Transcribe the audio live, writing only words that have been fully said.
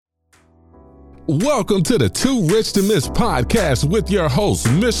Welcome to the Too Rich to Miss podcast with your host,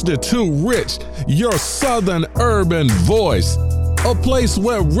 Mr. Too Rich, your Southern urban voice. A place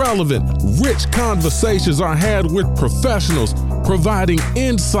where relevant, rich conversations are had with professionals providing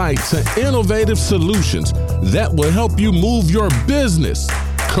insight to innovative solutions that will help you move your business,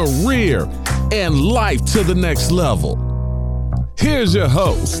 career, and life to the next level. Here's your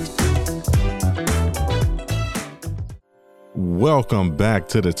host. Welcome back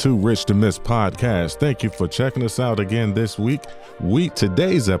to the Too Rich to Miss podcast. Thank you for checking us out again this week.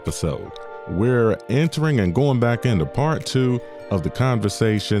 Today's episode, we're entering and going back into part 2 of the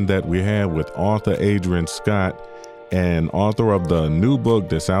conversation that we had with author Adrian Scott, and author of the new book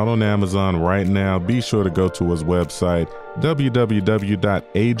that's out on Amazon right now. Be sure to go to his website,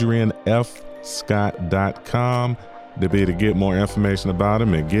 www.adrianfscott.com, to be able to get more information about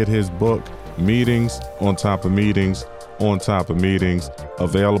him and get his book, Meetings on Top of Meetings on Top of Meetings,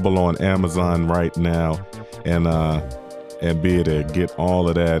 available on Amazon right now, and be able to get all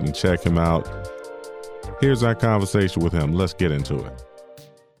of that and check him out. Here's our conversation with him. Let's get into it.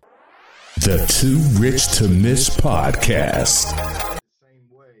 The Too Rich to Miss podcast. Same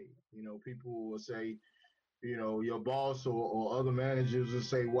way, people will say, your boss or other managers will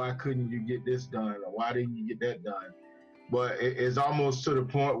say, why couldn't you get this done? Or why didn't you get that done? But it's almost to the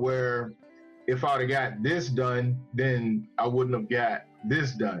point where if I'd have got this done, then I wouldn't have got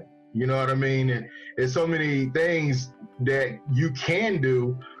this done. You know what I mean? And there's so many things that you can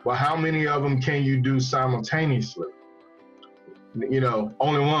do, but how many of them can you do simultaneously?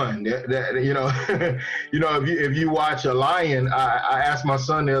 Only one. If you watch a lion, I asked my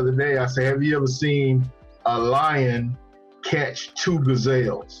son the other day, I said, have you ever seen a lion catch 2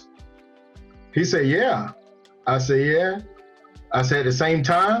 gazelles? He said, yeah. I said, yeah. I said, at the same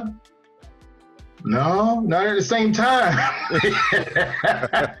time? No, not at the same time.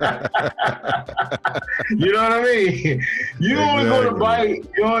 You know what I mean? You only going to bite,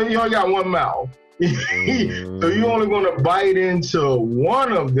 you only got one mouth. So you're only going to bite into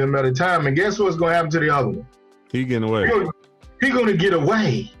one of them at a time. And guess what's going to happen to the other one? He getting away. He's going to get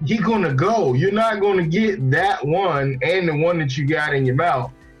away. He's going to go. You're not going to get that one and the one that you got in your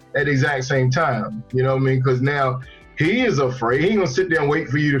mouth at the exact same time. You know what I mean? Because now he is afraid. He ain't going to sit there and wait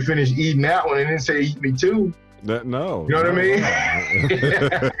for you to finish eating that one and then say, eat me too. No. You know what I mean?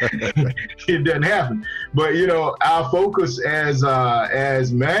 It doesn't happen. But, our focus as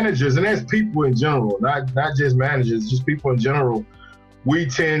managers and as people in general, not just managers, just people in general, we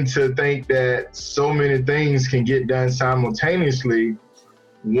tend to think that so many things can get done simultaneously.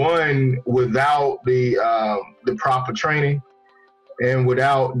 One, without the proper training and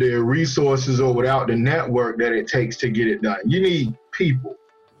without the resources or without the network that it takes to get it done. You need people.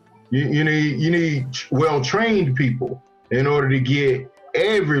 You need well-trained people in order to get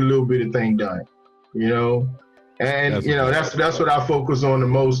every little bit of thing done, And, that's what I focus on the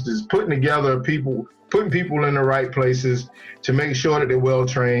most, is putting people in the right places to make sure that they're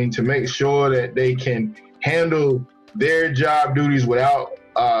well-trained, to make sure that they can handle their job duties without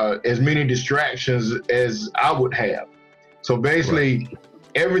as many distractions as I would have. So basically,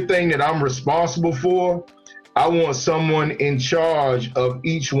 Everything that I'm responsible for, I want someone in charge of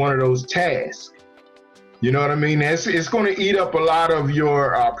each one of those tasks. You know what I mean? It's going to eat up a lot of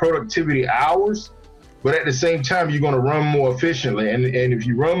your productivity hours, but at the same time, you're going to run more efficiently. And if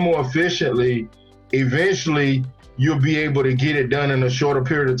you run more efficiently, eventually you'll be able to get it done in a shorter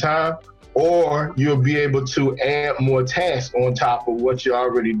period of time, or you'll be able to add more tasks on top of what you're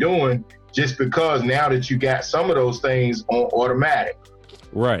already doing, just because now that you got some of those things on automatic.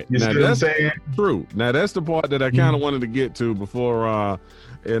 Right. You see what I'm saying? True. Now, that's the part that I kind of wanted to get to before,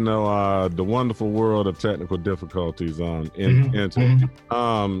 the wonderful world of technical difficulties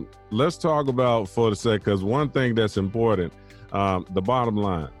let's talk about for a sec, because one thing that's important, the bottom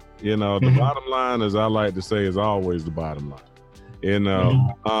line. The bottom line, as I like to say, is always the bottom line. And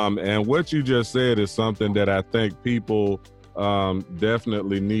what you just said is something that I think people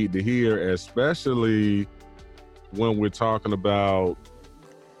definitely need to hear, especially when we're talking about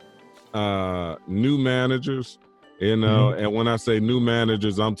new managers, and when I say new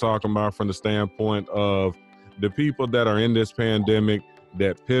managers, I'm talking about from the standpoint of the people that are in this pandemic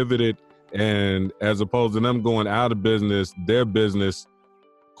that pivoted, and as opposed to them going out of business, their business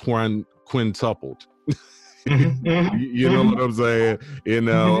quintupled. You know what I'm saying?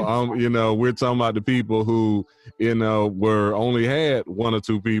 We're talking about the people who, were only had 1 or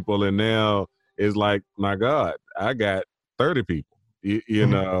 2 people, and now it's like, my God, I got 30 people,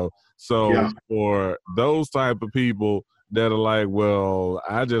 So for those type of people that are like, well,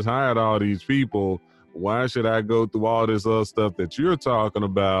 I just hired all these people, why should I go through all this other stuff that you're talking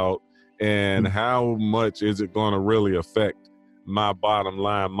about and how much is it going to really affect my bottom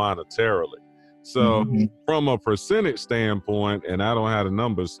line monetarily. So from a percentage standpoint, and I don't have the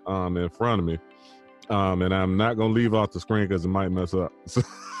numbers in front of me, and I'm not going to leave off the screen because it might mess up.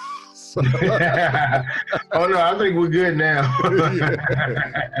 Oh no, I think we're good now.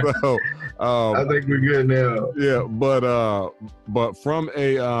 So, I think we're good now. Yeah, but from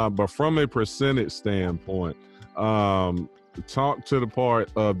a percentage standpoint, talk to the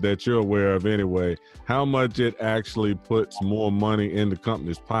part of that you're aware of anyway, how much it actually puts more money in the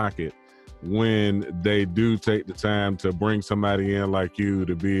company's pocket when they do take the time to bring somebody in like you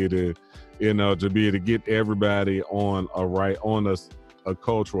to be able to get everybody on a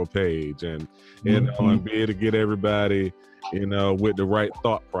cultural page and and be able to get everybody with the right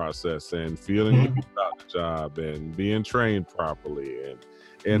thought process and feeling good about the job and being trained properly and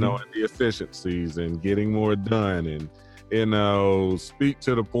and the efficiencies and getting more done and speak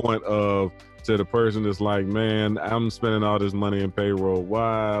to the point of to the person that's like, man, I'm spending all this money in payroll.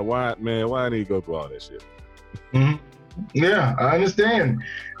 Why I need to go through all that shit? Yeah, I understand.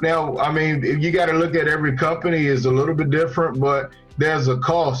 Now, I mean, you got to look at every company is a little bit different, but there's a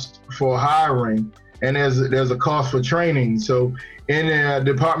cost for hiring and there's a cost for training. So in the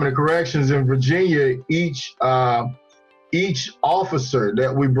Department of Corrections in Virginia, each officer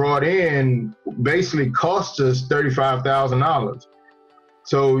that we brought in basically cost us $35,000.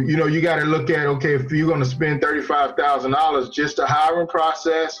 So, you got to look at, okay, if you're going to spend $35,000 just the hiring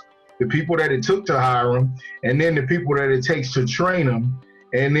process, the people that it took to hire them, and then the people that it takes to train them.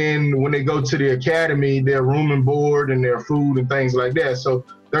 And then when they go to the academy, their room and board and their food and things like that. So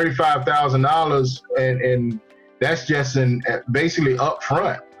 $35,000 and that's just basically up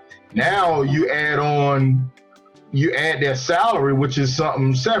front. Now you add their salary, which is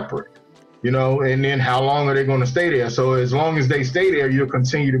something separate, and then how long are they going to stay there? So as long as they stay there, you'll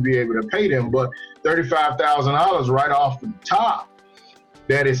continue to be able to pay them. But $35,000 right off the top,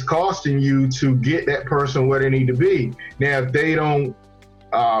 that is costing you to get that person where they need to be. Now, if they don't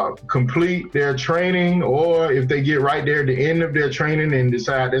complete their training, or if they get right there at the end of their training and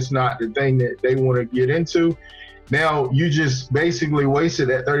decide that's not the thing that they want to get into, now you just basically wasted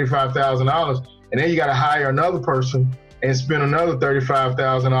that $35,000, and then you got to hire another person and spend another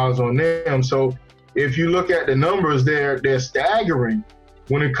 $35,000 on them. So if you look at the numbers, they're staggering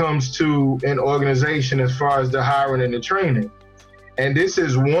when it comes to an organization as far as the hiring and the training. And this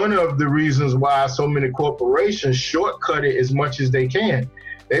is one of the reasons why so many corporations shortcut it as much as they can.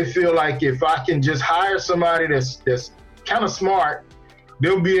 They feel like if I can just hire somebody that's kind of smart,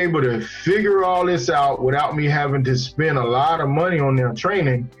 they'll be able to figure all this out without me having to spend a lot of money on their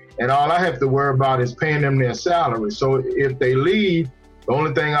training. And all I have to worry about is paying them their salary. So if they leave, the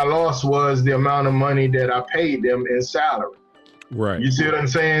only thing I lost was the amount of money that I paid them in salary. Right. You see what I'm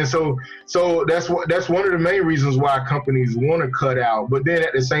saying? So that's one of the main reasons why companies want to cut out. But then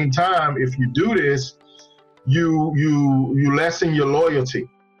at the same time, if you do this, you lessen your loyalty.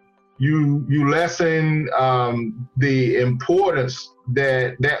 You lessen the importance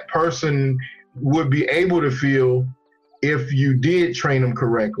that person would be able to feel if you did train them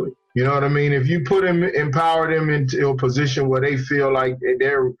correctly. You know what I mean? If you empower them into a position where they feel like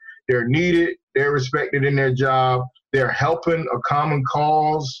they're needed, they're respected in their job, they're helping a common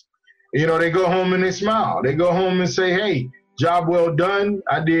cause, they go home and they smile. They go home and say, hey, job well done.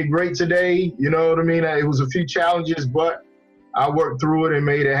 I did great today. You know what I mean? It was a few challenges, but I worked through it and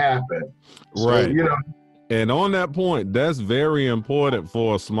made it happen. Right. So, And on that point, that's very important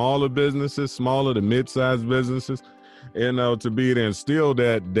for smaller businesses, smaller to mid-sized businesses, to be to instill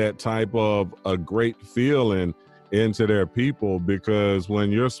that type of a great feeling into their people, because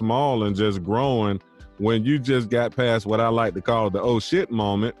when you're small and just growing, when you just got past what I like to call the oh shit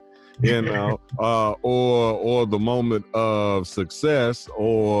moment, or the moment of success,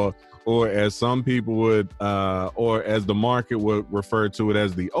 or as some people would, or as the market would refer to it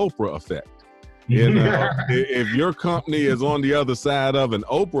as the Oprah effect. If your company is on the other side of an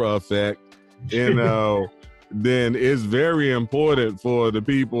Oprah effect, then it's very important for the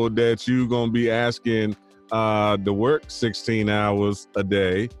people that you're going to be asking to work 16 hours a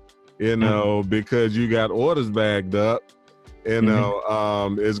day, because you got orders bagged up.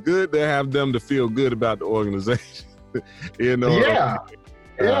 It's good to have them to feel good about the organization. Yeah,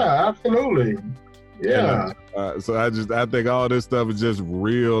 absolutely. Yeah. So I think all this stuff is just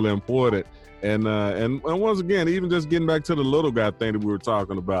real important. And once again, even just getting back to the little guy thing that we were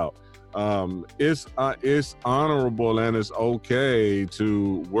talking about, it's honorable and it's okay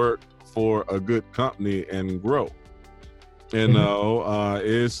to work for a good company and grow.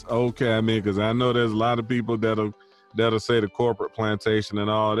 It's okay. I mean, because I know there's a lot of people that'll say the corporate plantation and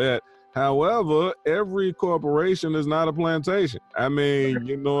all that. However, every corporation is not a plantation. I mean,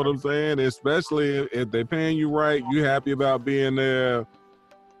 you know what I'm saying? Especially if they're paying you right, you happy about being there.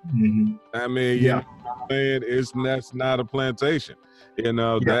 Mm-hmm. I mean, you know what I'm saying? That's not a plantation. You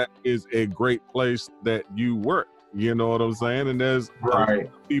know, that is a great place that you work. You know what I'm saying? And there's a lot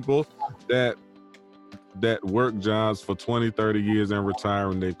of people that work jobs for 20, 30 years and retire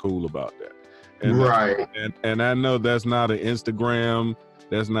and they're cool about that. And and I know that's not Instagram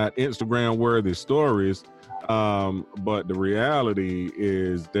worthy stories. But the reality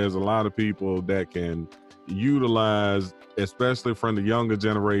is there's a lot of people that can utilize, especially from the younger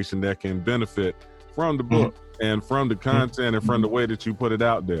generation, that can benefit from the book and from the content and from the way that you put it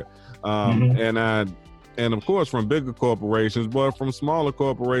out there. And of course from bigger corporations, but from smaller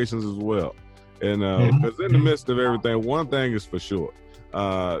corporations as well. And because in the midst of everything, one thing is for sure.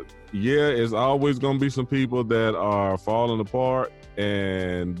 It's always going to be some people that are falling apart,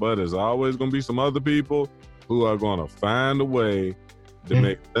 but there's always going to be some other people who are going to find a way to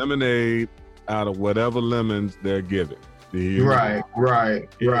make lemonade out of whatever lemons they're given. Right.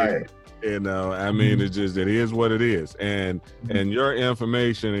 You know, I mean, it is what it is. And your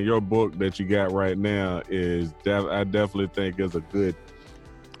information and your book that you got right now I definitely think is a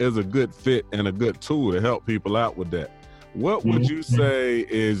good fit and a good tool to help people out with that. What would you say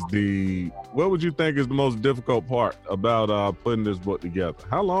what would you think is the most difficult part about putting this book together?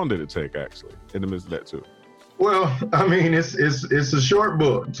 How long did it take actually in the midst of that too? Well, I mean, it's a short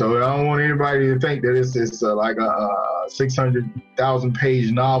book, so I don't want anybody to think that it's like a 600,000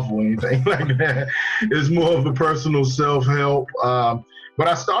 page novel or anything like that. It's more of a personal self-help. But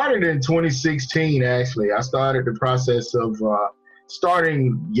I started in 2016, actually. I started the process of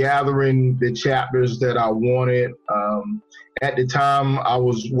gathering the chapters that I wanted. At the time, I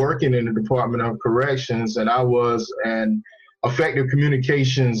was working in the Department of Corrections, and I was an effective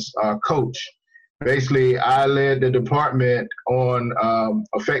communications coach. Basically, I led the department on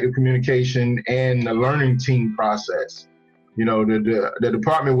effective communication and the learning team process. You know, the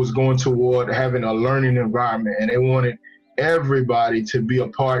department was going toward having a learning environment, and they wanted everybody to be a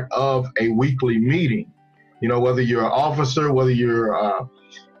part of a weekly meeting. You know, whether you're an officer, whether you're,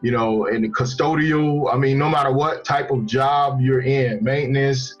 in the custodial, I mean, no matter what type of job you're in,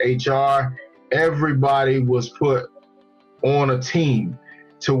 maintenance, HR, everybody was put on a team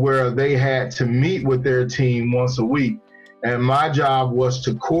to where they had to meet with their team once a week. And my job was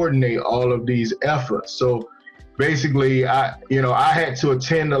to coordinate all of these efforts. So basically, I had to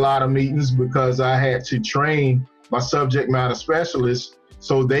attend a lot of meetings because I had to train my subject matter specialists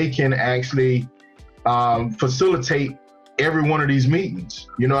so they can actually facilitate every one of these meetings.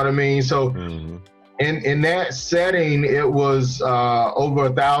 You know what I mean? So in that setting, it was over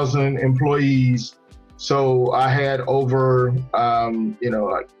 1,000 employees. So I had over, I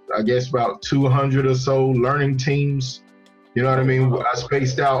guess about 200 or so learning teams. You know what I mean? I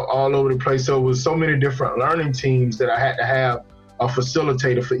spaced out all over the place. So it was so many different learning teams that I had to have a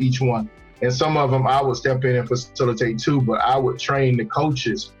facilitator for each one. And some of them I would step in and facilitate too, but I would train the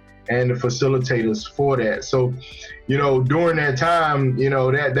coaches and the facilitators for that. So, during that time,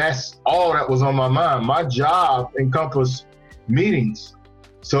 that's all that was on my mind. My job encompassed meetings.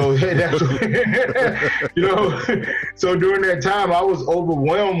 So that's, so during that time I was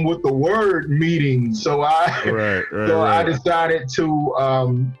overwhelmed with the word meeting. So I decided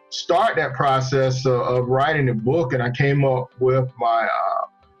to start that process of writing the book, and I came up with my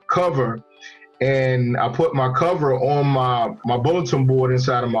cover, and I put my cover on my bulletin board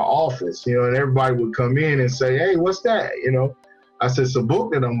inside of my office, and everybody would come in and say, "Hey, what's that?" I said, "It's a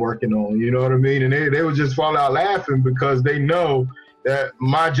book that I'm working on." You know what I mean? And they would just fall out laughing because they know that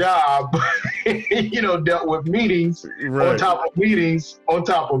my job, dealt with meetings on top of meetings on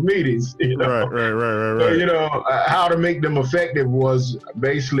top of meetings. Right. So, how to make them effective was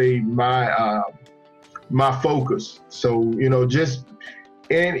basically my focus. So,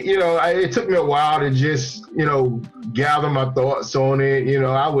 it took me a while to just, gather my thoughts on it.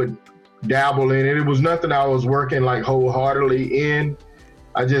 I would dabble in it. It was nothing I was working like wholeheartedly in.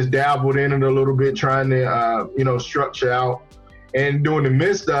 I just dabbled in it a little bit, trying to, structure out. And during the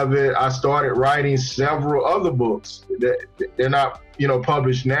midst of it, I started writing several other books that they're not,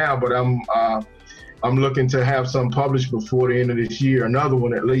 published now, but I'm looking to have some published before the end of this year, another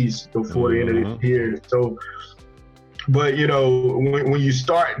one at least before the end of this year. So, but when you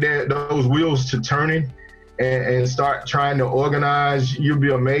start those wheels to turning and start trying to organize, you'll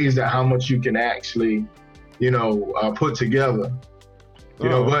be amazed at how much you can actually, put together.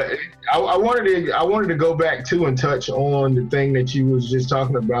 But I wanted to go back to and touch on the thing that you was just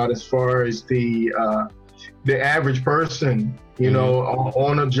talking about as far as the the average person, you know,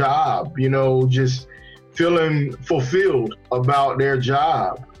 on a job, you know, just feeling fulfilled about their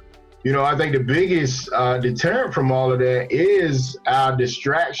job. You know, I think the biggest deterrent from all of that is our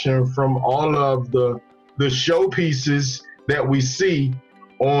distraction from all of the showpieces that we see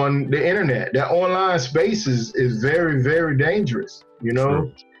on the internet. That online space is very, very dangerous, you know?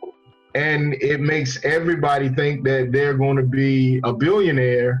 True. And it makes everybody think that they're going to be a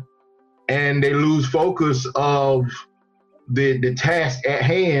billionaire, and they lose focus of the task at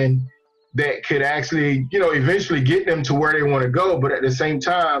hand that could actually, you know, eventually get them to where they want to go. But at the same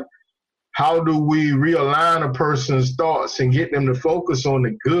time, how do we realign a person's thoughts and get them to focus on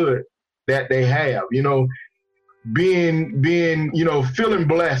the good that they have? You know, being, you know, feeling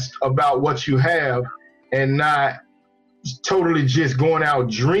blessed about what you have and not totally just going out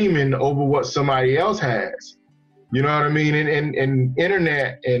dreaming over what somebody else has. You know what I mean? And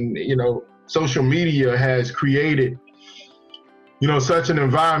internet and, you know, social media has created, you know, such an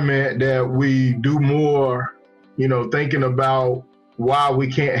environment that we do more, you know, thinking about why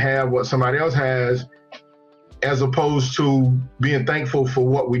we can't have what somebody else has, as opposed to being thankful for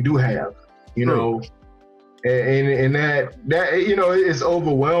what we do have, you know. And that, you know, it's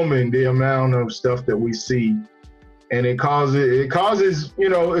overwhelming, the amount of stuff that we see. And it causes, you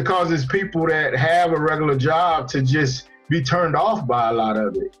know, it causes people that have a regular job to just be turned off by a lot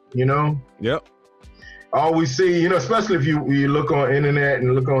of it, you know? Yep. All we see, you know, especially if you look on internet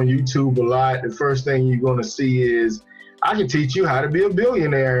and look on YouTube a lot, the first thing you're going to see is, I can teach you how to be a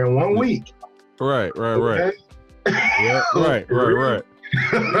billionaire in 1 week. Right. Okay? Yeah, right.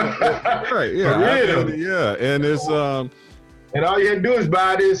 Right, yeah. Yeah. And it's and all you have to do is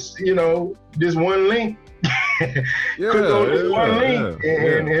buy this, you know, this one link. Click on this one link,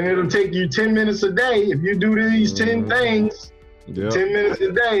 and it'll take you 10 minutes a day. If you do these 10 things, 10 minutes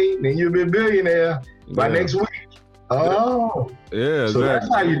a day, then you'll be a billionaire by next week. Oh, yeah, so that's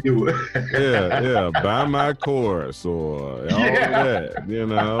how you do it. yeah. Buy my course or all that. You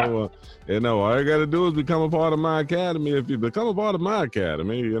know, all you got to do is become a part of my academy. If you become a part of my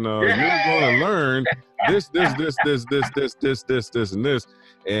academy, you know, you're going to learn this, and this.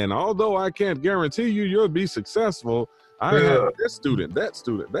 And although I can't guarantee you'll be successful, I have this student, that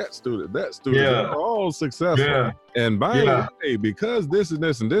student, that student, that student. Yeah. They're all successful. Yeah. And by the way, because this and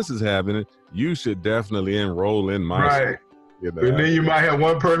this and this is happening, you should definitely enroll in my school. You know? And then you might have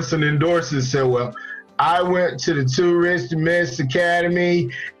one person endorse and say, well, I went to the Too Rich to Miss Academy,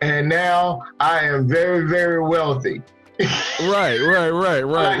 and now I am very, very wealthy. Right.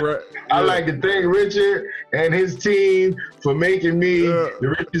 I like to thank Richard and his team for making me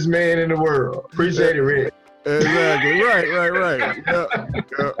the richest man in the world. Appreciate it, Rick. Exactly. Right. Yeah.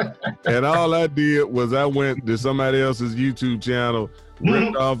 And all I did was I went to somebody else's YouTube channel,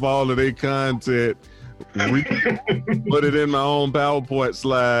 ripped off all of their content, put it in my own PowerPoint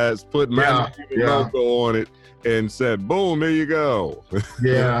slides, put my logo on it, and said, boom, there you go.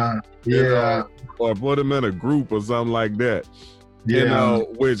 Yeah. Or put them in a group or something like that. You know,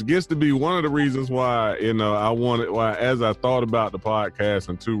 which gets to be one of the reasons why, you know, as I thought about the podcast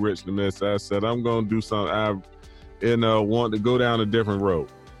and Too Rich to Miss, I said, I'm going to do something. I, want to go down a different road,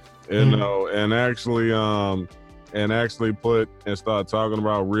 you know, and actually start talking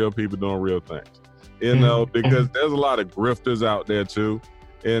about real people doing real things, you know, because there's a lot of grifters out there too.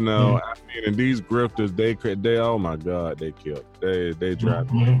 You know, I mean, and these grifters, they oh my God, they killed. They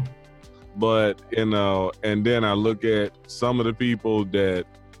drive me. But, you know, and then I look at some of the people that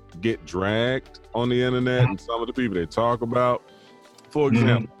get dragged on the internet and some of the people they talk about. For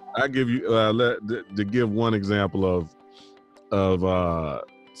example, I give you to give one example of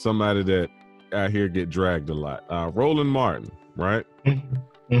somebody that I hear get dragged a lot. Roland Martin, right?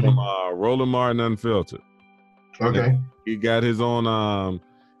 From Roland Martin Unfiltered. Okay. And he got his own.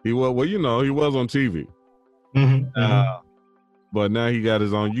 He was on TV. But now he got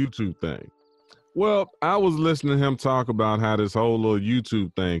his own YouTube thing. Well, I was listening to him talk about how this whole little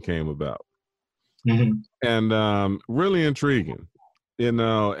YouTube thing came about. And really intriguing, you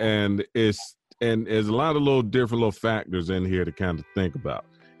know, and there's a lot of little different little factors in here to kind of think about.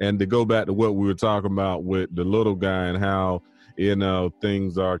 And to go back to what we were talking about with the little guy and how, you know,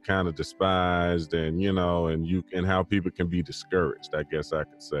 things are kind of despised and, you know, and how people can be discouraged, I guess I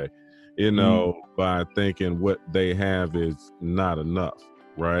could say. You know, by thinking what they have is not enough,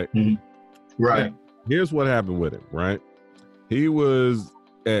 right? Right. And here's what happened with him, right? He was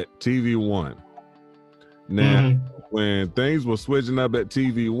at TV One. Now, when things were switching up at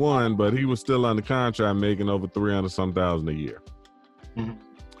TV One, but he was still under contract making over $300,000 a year.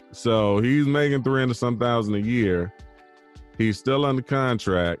 So he's making $300,000 a year. He's still under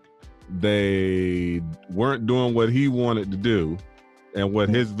contract. they weren't doing what he wanted to do and what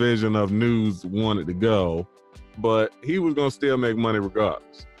his vision of news wanted to go, but he was going to still make money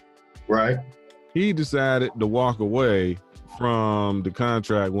regardless. Right. He decided to walk away from the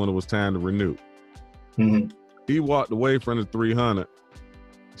contract when it was time to renew. Mm-hmm. He walked away from the 300,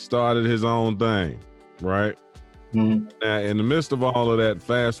 started his own thing, right? Mm-hmm. Now, in the midst of all of that,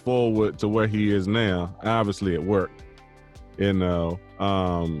 fast forward to where he is now, obviously it worked.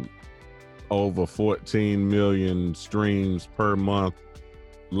 Over 14 million streams per month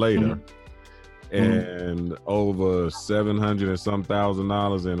later, and over $700 and some thousand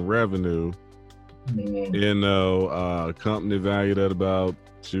in revenue. Company valued at about,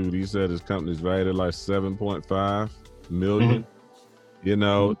 he said his company's valued at like 7.5 million.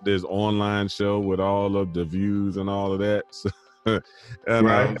 There's online show with all of the views and all of that.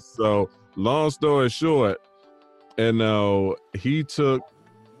 So long story short, he took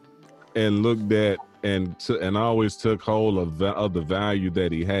and looked at and always took hold of the value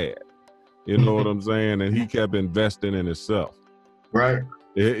that he had. You know what I'm saying? And he kept investing in himself. Right.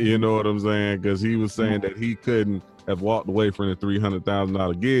 You know what I'm saying? Because he was saying that he couldn't have walked away from the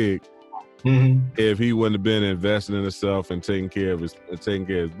 $300,000 gig if he wouldn't have been investing in himself and taking care of his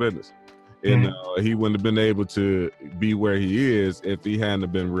business. And he wouldn't have been able to be where he is if he hadn't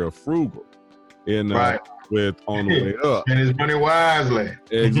have been real frugal. With on the way up. Spend his money wisely.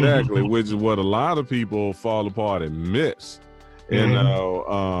 Exactly, which is what a lot of people fall apart and miss. As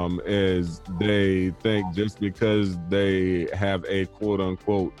they think just because they have a quote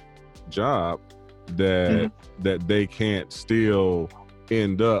unquote job that they can't still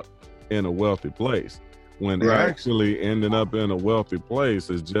end up in a wealthy place. When actually ending up in a wealthy place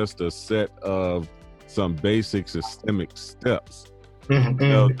is just a set of some basic systemic steps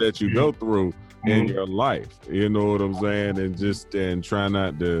that you go through in your life, you know what I'm saying, and try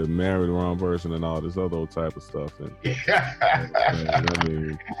not to marry the wrong person and all this other type of stuff.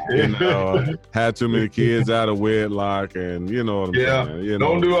 Had too many kids out of wedlock, and you know what I'm saying.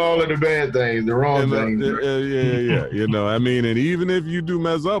 Don't do all of the bad things, the wrong things. And even if you do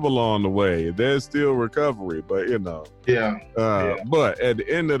mess up along the way, there's still recovery. But but at the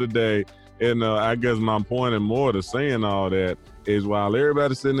end of the day, I guess my point and more to saying all that is while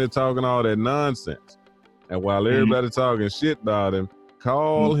everybody's sitting there talking all that nonsense, and while everybody talking shit about him,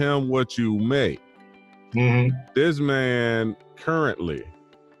 call him what you may. This man currently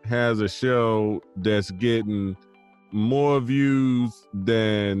has a show that's getting more views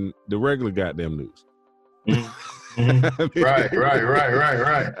than the regular goddamn news. Right.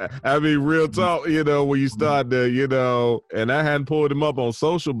 I mean, real talk, when you start to, and I hadn't pulled him up on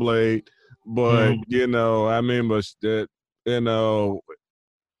Social Blade, but,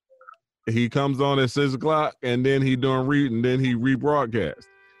 he comes on at 6 o'clock and then he rebroadcast.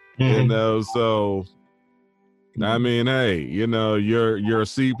 So I mean, hey, your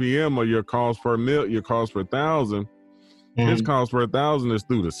CPM or your cost per thousand, his cost per thousand is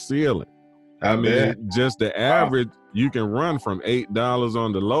through the ceiling. I mean, just the average, you can run from $8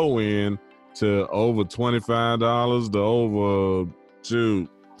 on the low end to over $25 to over $50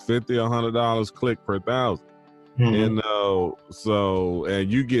 or $100 click per thousand. And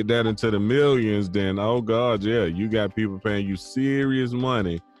you get that into the millions, then oh god, you got people paying you serious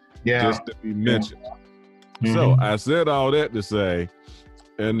money just to be mentioned. So I said all that to say,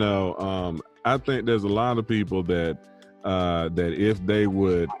 I think there's a lot of people that if they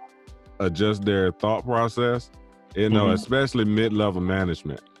would adjust their thought process, especially mid-level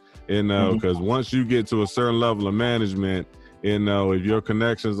management, because once you get to a certain level of management, if your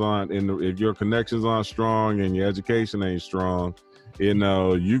connections aren't strong and your education ain't strong,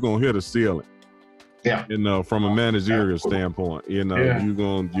 you're gonna hit a ceiling. From a managerial standpoint, you're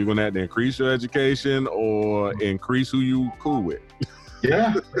gonna have to increase your education or increase who you cool with.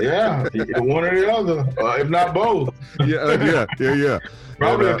 One or the other, if not both.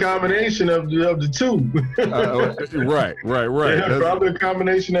 Probably a combination of the two. Right. Probably a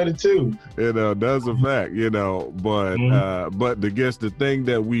combination of the two. That's a fact. But the thing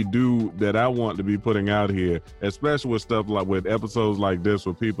that we do that I want to be putting out here, especially with stuff like with episodes like this,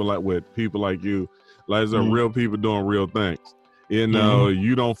 with people like you, like some real people doing real things.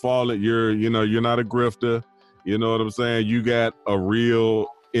 You don't fall at you're not a grifter. You know what I'm saying? You got a real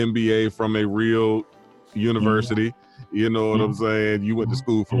MBA from a real university. You know what I'm saying? You went to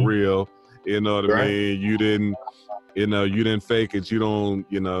school for real. You know what I mean? You didn't fake it. You don't,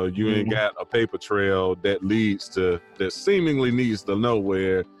 you ain't got a paper trail that seemingly leads to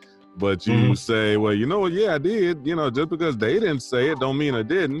nowhere. But you say, well, you know what? Yeah, I did. Just because they didn't say it don't mean I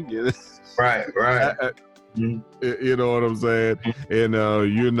didn't. Right. You know what I'm saying? And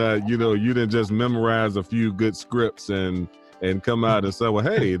you're not, you didn't just memorize a few good scripts and come out and say, well,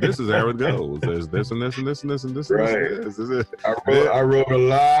 hey, this is how it goes. There's this and this and this and this and this. Right. And this. I wrote a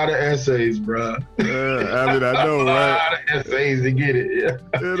lot of essays, bro. I mean, I know, right? A lot of essays to get it. Yeah.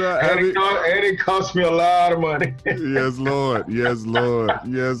 And it cost me a lot of money. Yes, Lord. Yes, Lord.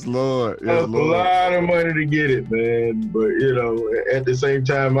 Yes, Lord. Yes, Lord. A lot of money to get it, man. But at the same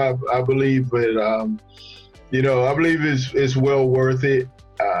time, I believe that I believe it's well worth it.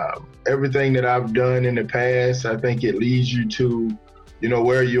 Everything that I've done in the past, I think it leads you to,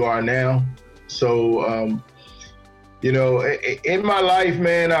 where you are now. So, in my life,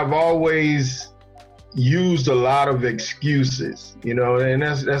 man, I've always used a lot of excuses, and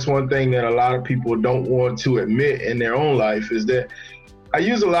that's one thing that a lot of people don't want to admit in their own life is that I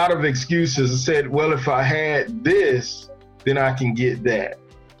use a lot of excuses. I said, well, if I had this, then I can get that.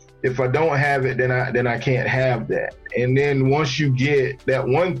 If I don't have it, then I can't have that. And then once you get that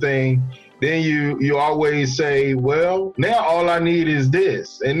one thing, then you always say, well, now all I need is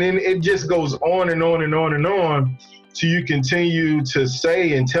this. And then it just goes on and on and on and on till you continue to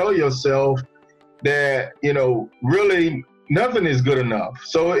say and tell yourself that, really nothing is good enough.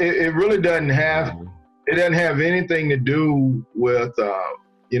 So it really doesn't have anything to do with,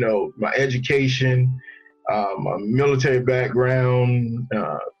 my education, my military background,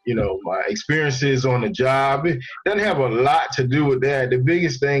 my experiences on the job. It doesn't have a lot to do with that. The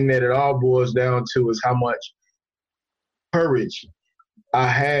biggest thing that it all boils down to is how much courage I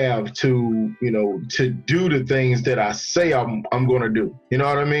have to do the things that I say I'm going to do. You know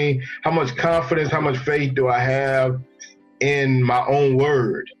what I mean? How much confidence, how much faith do I have in my own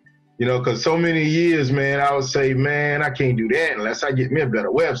word? Because so many years, man, I would say, man, I can't do that unless I get me a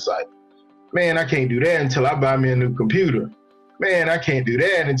better website. Man, I can't do that until I buy me a new computer. Man, I can't do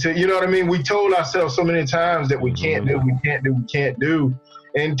that until, you know what I mean? We told ourselves so many times that we can't do,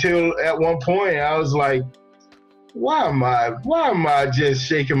 until at one point I was like, why am I just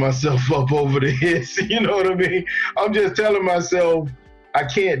shaking myself up over this? You know what I mean? I'm just telling myself I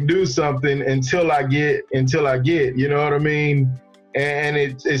can't do something until I get, you know what I mean? And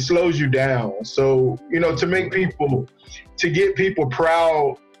it slows you down. So, to get people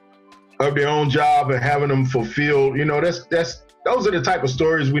proud of their own job and having them fulfilled, those are the type of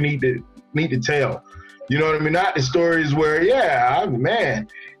stories we need to tell. You know what I mean? Not the stories where,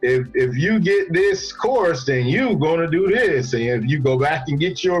 if you get this course, then you're going to do this. And if you go back and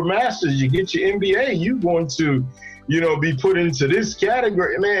get your master's, you get your MBA, you're going to, be put into this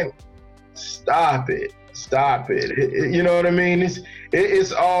category. Man, stop it. You know what I mean?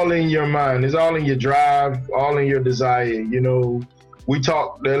 It's all in your mind. It's all in your drive, all in your desire. We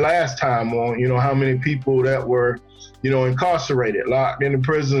talked the last time on, how many people that were, incarcerated, locked in the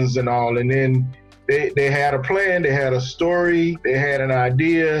prisons and all. And then they had a plan, they had a story, they had an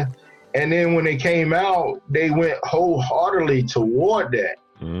idea. And then when they came out, they went wholeheartedly toward that.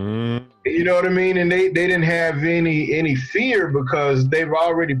 You know what I mean? And they didn't have any fear because they've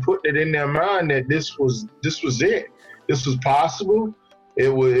already put it in their mind that this was it. This was possible. It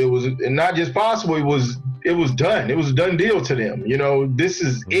was not just possible. It was done. It was a done deal to them. This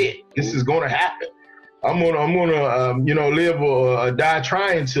is it. This is going to happen. I'm gonna live or die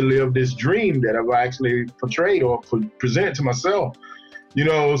trying to live this dream that I've actually portrayed or present to myself.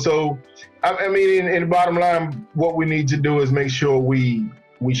 So I mean, in the bottom line, what we need to do is make sure we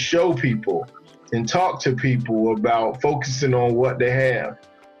show people and talk to people about focusing on what they have.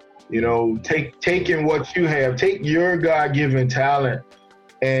 Taking what you have, take your God-given talent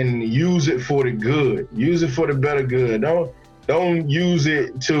and use it for the good. Use it for the better good. Don't use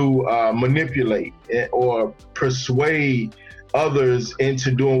it to manipulate or persuade others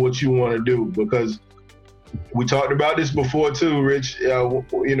into doing what you want to do, because we talked about this before too, Rich.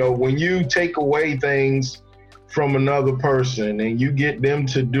 When you take away things from another person and you get them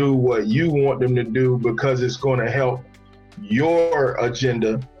to do what you want them to do because it's going to help your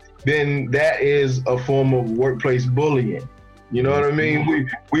agenda, then that is a form of workplace bullying. You know what I mean?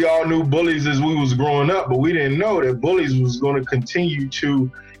 We all knew bullies as we was growing up, but we didn't know that bullies was going to continue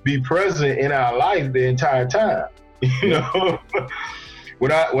to be present in our life the entire time.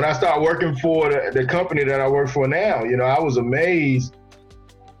 When I started working for the company that I work for now, I was amazed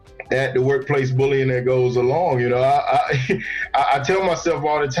at the workplace bullying that goes along. I tell myself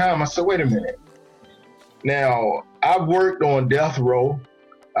all the time, I said, wait a minute. Now, I've worked on death row.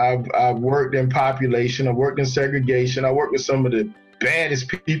 I've worked in population. I've worked in segregation. I worked with some of the baddest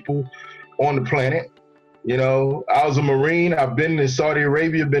people on the planet. I was a Marine. I've been to Saudi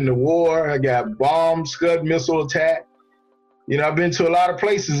Arabia, been to war. I got bomb, Scud missile attack. I've been to a lot of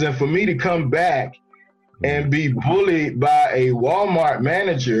places. And for me to come back and be bullied by a Walmart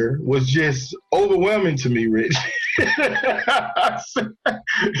manager was just overwhelming to me, Rich. You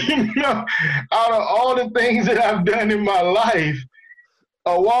know, out of all the things that I've done in my life,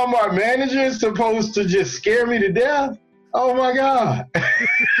 a Walmart manager is supposed to just scare me to death? Oh my God.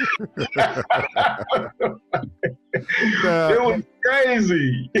 It was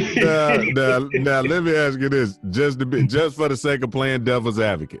crazy. Now, let me ask you this, just for the sake of playing devil's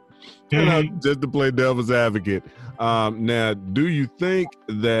advocate. You know, just to play devil's advocate. Now, do you think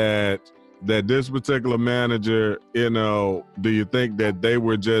that this particular manager, you know, do you think that they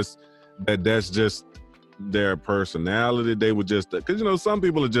were that's just their personality? They were just, because, you know, some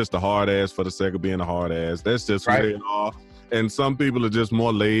people are just a hard ass for the sake of being a hard ass. That's just who they are. And some people are just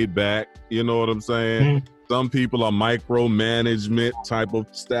more laid back. You know what I'm saying? Some people are micromanagement type of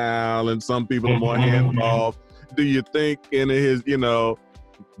style, and some people are more hands-off. Do you think in his, you know,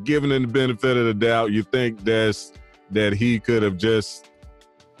 giving him the benefit of the doubt, you think that he could have just,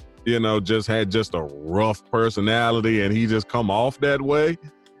 you know, just had just a rough personality and he just come off that way?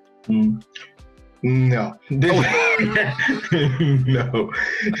 No. No.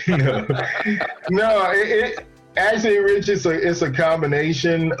 Actually, Rich, it's a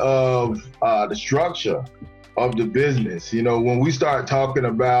combination of the structure of the business. You know, when we start talking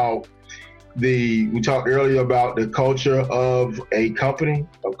about we talked earlier about the culture of a company,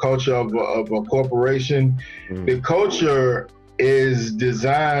 a culture of a corporation. The culture is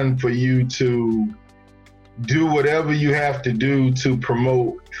designed for you to do whatever you have to do to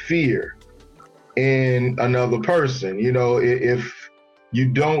promote fear in another person. You know, if you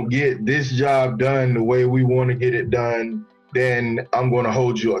don't get this job done the way we want to get it done, then I'm going to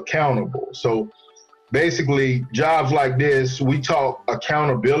hold you accountable. So basically, jobs like this, we talk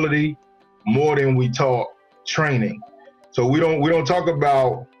accountability more than we talk training. So we don't talk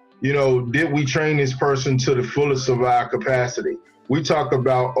about, you know, did we train this person to the fullest of our capacity? We talk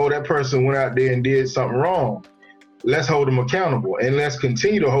about, oh, that person went out there and did something wrong. Let's hold them accountable, and let's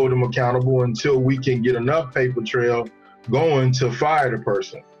continue to hold them accountable until we can get enough paper trail going to fire the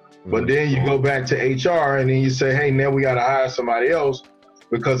person. But then you go back to HR and then you say, hey, now we got to hire somebody else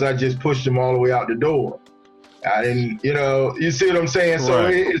because I just pushed them all the way out the door. I didn't, you know, you see what I'm saying?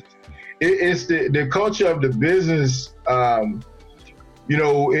 Right. So it's the culture of the business. You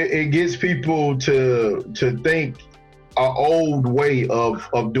know, it gets people to think an old way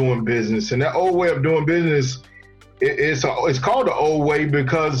of doing business, and that old way of doing business, it's called the old way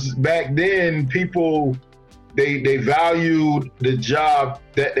because back then people they valued the job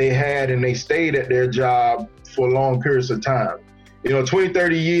that they had and they stayed at their job for long periods of time. You know, 20,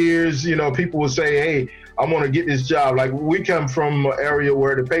 30 years, you know, people would say, hey, I'm going to get this job. Like we come from an area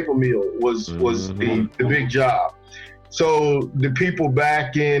where the paper mill was the big job. So the people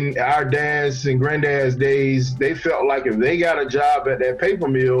back in our dads and granddad's days, they felt like if they got a job at that paper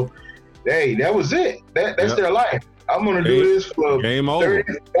mill, hey, that was it. That's their life. I'm going to do this for 30,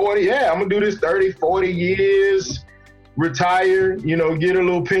 40. Yeah, I'm going to do this 30, 40 years, retire, you know, get a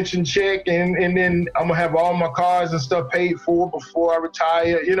little pension check, and then I'm going to have all my cars and stuff paid for before I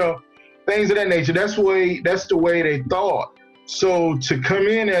retire, you know, things of that nature. That's the way they thought. So to come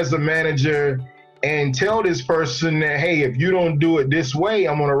in as a manager and tell this person that, hey, if you don't do it this way,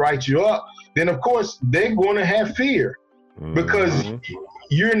 I'm going to write you up, then of course they're going to have fear because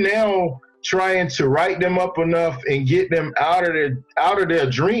you're now trying to write them up enough and get them out of their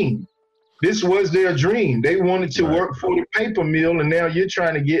dream. This was their dream. They wanted to work for the paper mill, and now you're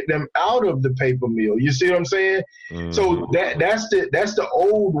trying to get them out of the paper mill. You see what I'm saying? So that's the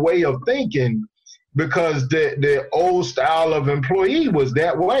old way of thinking, because the old style of employee was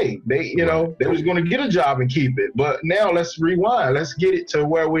that way. They, you know, they was going to get a job and keep it. But now let's rewind. Let's get it to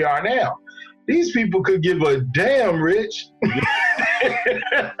where we are now. These people could give a damn, Rich.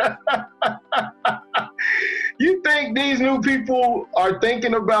 You think these new people are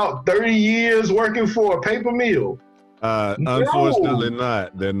thinking about 30 years working for a paper mill? Unfortunately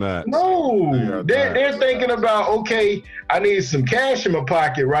not. They're not. No, they're thinking about, okay, I need some cash in my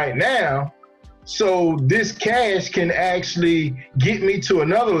pocket right now. So this cash can actually get me to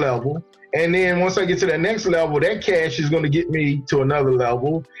another level. And then once I get to that next level, that cash is going to get me to another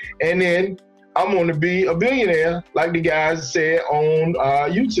level. And then I'm going to be a billionaire, like the guys said on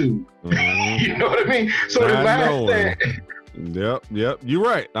YouTube. You know what I mean? So the mindset. Yep. You're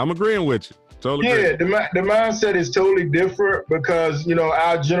right. I'm agreeing with you. Totally. Yeah, the mindset is totally different because, you know,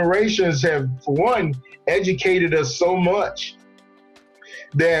 our generations have, for one, educated us so much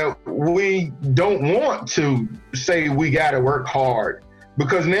that we don't want to say we got to work hard,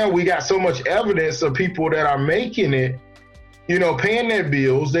 because now we got so much evidence of people that are making it paying their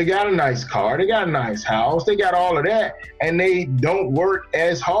bills. They got a nice car. They got a nice house. They got all of that. And they don't work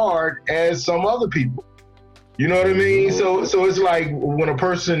as hard as some other people. You know what I mean? So it's like when a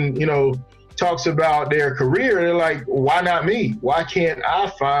person, talks about their career, they're like, why not me? Why can't I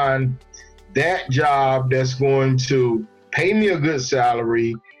find that job that's going to pay me a good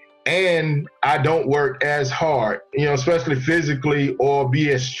salary and I don't work as hard, especially physically, or be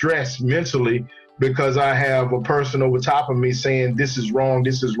as stressed mentally because I have a person over top of me saying, this is wrong.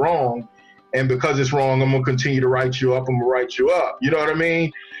 And because it's wrong, I'm going to continue to write you up. I'm going to write you up. You know what I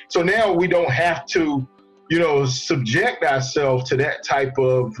mean? So now we don't have to, subject ourselves to that type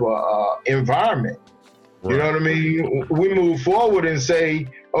of environment. Right. You know what I mean? We move forward and say,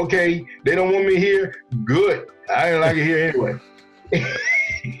 okay, they don't want me here. Good. I ain't like it here anyway.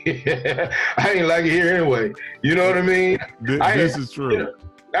 I ain't like it here anyway. You know what I mean? This is true.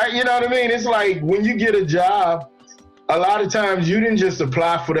 You know what I mean? It's like when you get a job, a lot of times you didn't just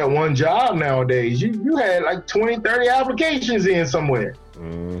apply for that one job nowadays. You had like 20, 30 applications in somewhere.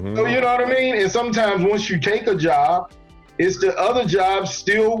 Mm-hmm. So you know what I mean? And sometimes once you take a job, it's the other jobs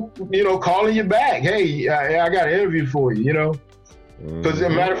still, calling you back. Hey, I got an interview for you, Because as a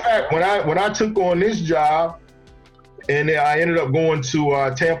matter of fact, when I took on this job and I ended up going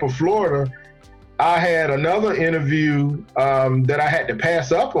to Tampa, Florida, I had another interview that I had to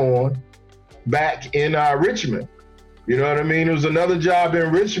pass up on back in Richmond. You know what I mean? It was another job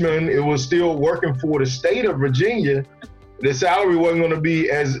in Richmond. It was still working for the state of Virginia. The salary wasn't going to be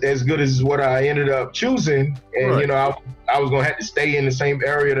as good as what I ended up choosing. And, right. I was going to have to stay in the same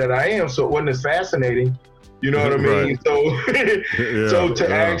area that I am. So it wasn't as fascinating. You know what I mean? Right. So to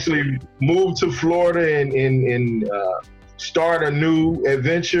actually move to Florida and start a new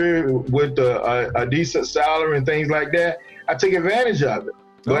adventure with a decent salary and things like that, I took advantage of it.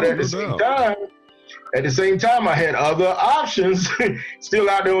 But at the same time, I had other options still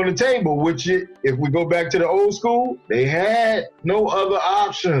out there on the table, which if we go back to the old school, they had no other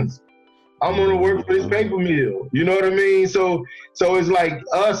options. I'm going to work for this paper mill. You know what I mean? So it's like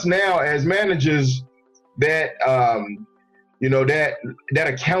us now as managers, that, that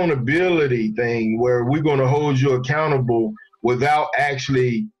accountability thing where we're going to hold you accountable without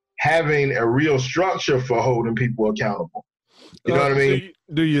actually having a real structure for holding people accountable. You know what I mean?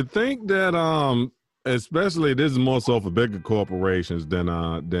 Do you think that, especially this is more so for bigger corporations than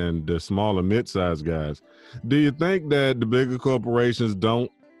the smaller mid-sized guys, do you think that the bigger corporations don't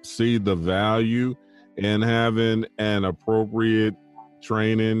see the value in having an appropriate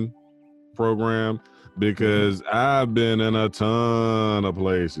training program? Because I've been in a ton of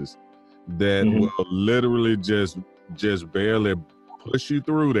places that will literally just barely push you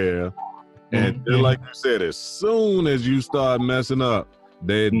through there. And like you said, as soon as you start messing up,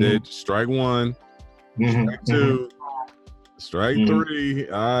 they strike one, strike two, strike three.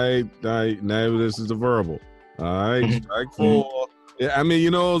 All right, now this is a verbal. All right, strike four. Yeah, I mean, you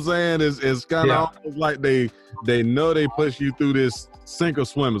know what I'm saying? It's kind of almost like they know they push you through this sink or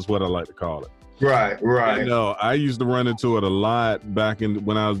swim is what I like to call it. Right. I used to run into it a lot back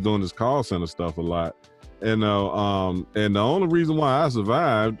when I was doing this call center stuff a lot. And the only reason why I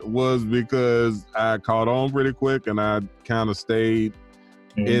survived was because I caught on pretty quick and I kind of stayed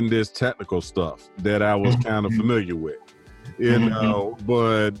in this technical stuff that I was kind of familiar with. You know,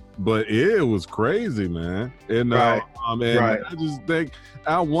 but it was crazy, man. I just think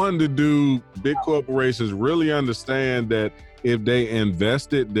I wanted to big corporations really understand that if they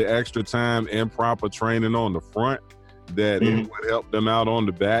invested the extra time and proper training on the front, that it would help them out on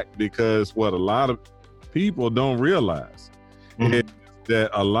the back. Because what a lot of people don't realize is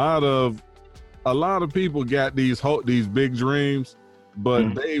that a lot of people got these big dreams,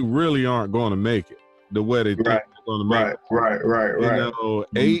 but they really aren't going to make it the way they think they're going to make it. Right.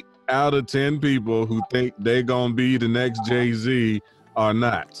 8 out of 10 people who think they're going to be the next Jay-Z are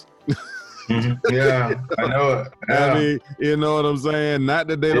not. Yeah, I know it. Yeah. I mean, you know what I'm saying? Not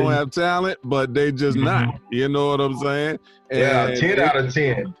that they don't have talent, but they just not. You know what I'm saying? And 10 out of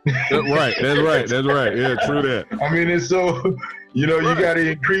 10. Right. That's right. Yeah, true that. I mean, it's so, you got to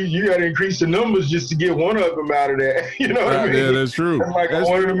increase the numbers just to get one of them out of that. You know what I mean? Yeah, that's true. It's like a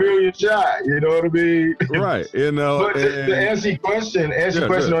 1 in a million shot. You know what I mean? Right. But to answer your question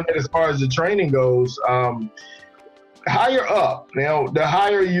on that as far as the training goes, higher up. Now, the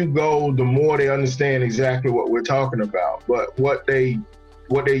higher you go, the more they understand exactly what we're talking about. But what they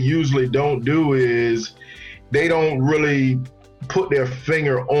usually don't do is they don't really put their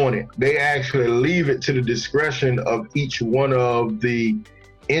finger on it. They actually leave it to the discretion of each one of the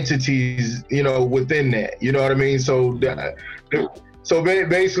entities, within that. You know what I mean? So So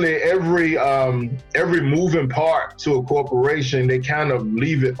basically, every moving part to a corporation, they kind of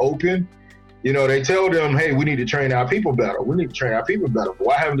leave it open. You know, they tell them, hey, we need to train our people better. We need to train our people better.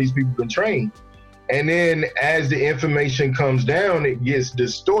 Why haven't these people been trained? And then as the information comes down, it gets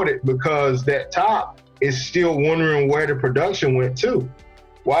distorted because that top is still wondering where the production went to.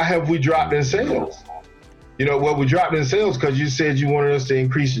 Why have we dropped in sales? You know, well, we dropped in sales because you said you wanted us to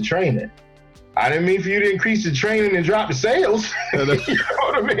increase the training. I didn't mean for you to increase the training and drop the sales. You know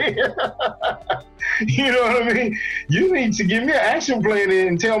what I mean? You know what I mean? You need to give me an action plan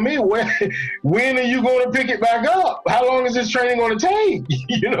and tell me when are you going to pick it back up? How long is this training going to take?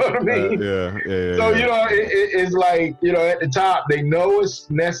 You know what I mean? So, you know, it's like, you know, at the top, they know it's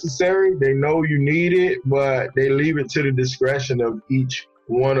necessary. They know you need it, but they leave it to the discretion of each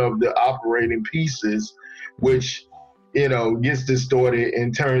one of the operating pieces, which, you know, gets distorted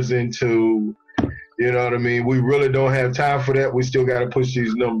and turns into, you know what I mean? We really don't have time for that. We still got to push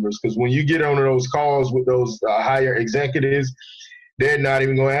these numbers, because when you get on those calls with those higher executives, they're not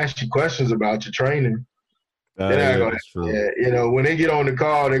even going to ask you questions about your training. They're not gonna, you know, when they get on the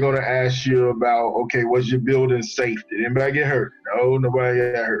call, they're going to ask you about, okay, was your building safe? Did anybody get hurt? No, nobody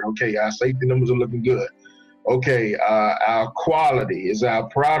got hurt. Okay, our safety numbers are looking good. Okay, our quality, is our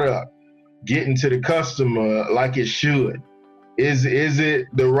product getting to the customer like it should? Is it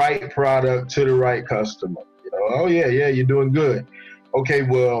the right product to the right customer? You know, oh yeah, you're doing good. Okay,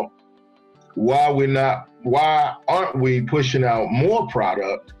 well, why aren't we pushing out more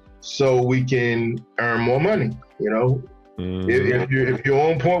product so we can earn more money? You know, if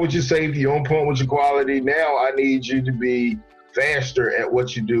you're on point with your safety, you're on point with your quality, now I need you to be faster at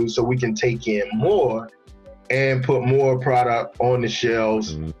what you do so we can take in more and put more product on the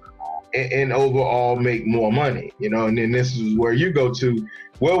shelves. And overall make more money, you know. And then this is where you go to,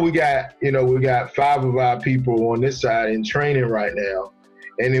 well, we got 5 of our people on this side in training right now,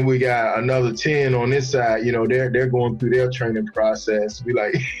 and then we got another 10 on this side, you know, they're going through their training process. Be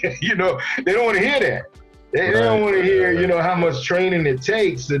like, you know, they don't want to hear that. They don't want to hear, you know, how much training it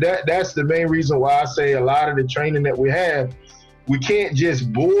takes. So that's the main reason why I say a lot of the training that we have, we can't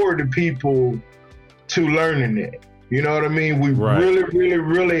just bore the people to learning it. You know what I mean? We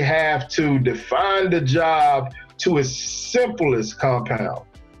really have to define the job to its simplest compound.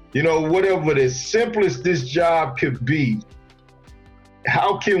 You know, whatever the simplest this job could be,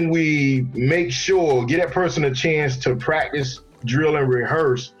 how can we make sure, get that person a chance to practice, drill, and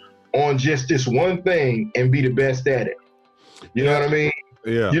rehearse on just this one thing and be the best at it? You know what I mean?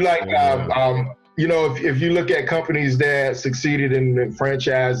 Yeah. You like, you know, if you look at companies that succeeded in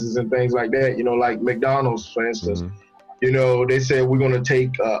franchises and things like that, you know, like McDonald's, for instance, you know, they said we're going to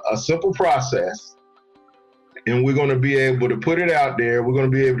take a simple process and we're going to be able to put it out there. We're going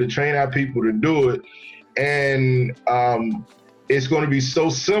to be able to train our people to do it. And it's going to be so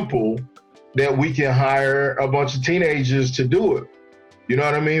simple that we can hire a bunch of teenagers to do it. You know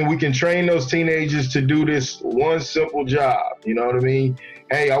what I mean? We can train those teenagers to do this one simple job. You know what I mean?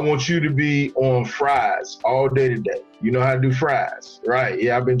 Hey, I want you to be on fries all day today. You know how to do fries, right?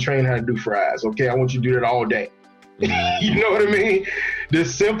 Yeah, I've been trained how to do fries. Okay, I want you to do that all day. You know what I mean? The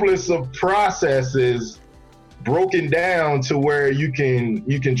simplest of processes broken down to where you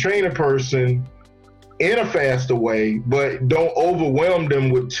can train a person in a faster way, but don't overwhelm them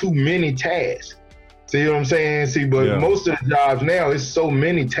with too many tasks. See what I'm saying? Most of the jobs now, it's so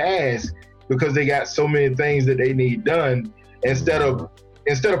many tasks because they got so many things that they need done. Instead of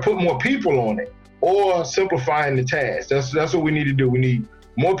putting more people on it or simplifying the task. That's what we need to do. We need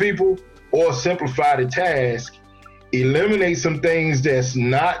more people or simplify the task, eliminate some things that's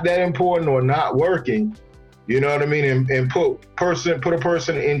not that important or not working. You know what I mean? And put a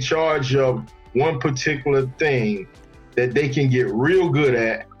person in charge of one particular thing that they can get real good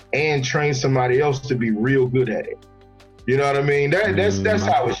at and train somebody else to be real good at it. You know what I mean? That's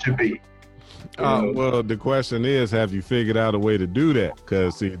how it should be. Well, the question is, have you figured out a way to do that?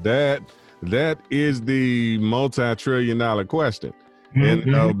 Because see, that is the multi-trillion-dollar question.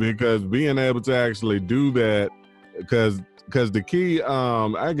 And because being able to actually do that, because the key,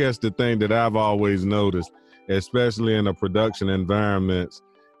 I guess the thing that I've always noticed, especially in a production environments,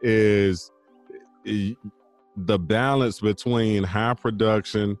 is the balance between high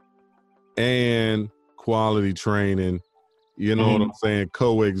production and quality training, you know what I'm saying,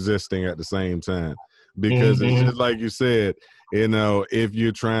 coexisting at the same time. Because it's just like you said, you know, if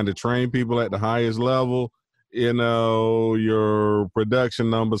you're trying to train people at the highest level, you know, your production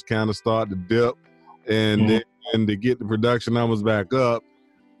numbers kind of start to dip, and then to get the production numbers back up,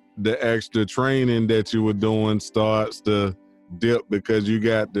 the extra training that you were doing starts to dip because you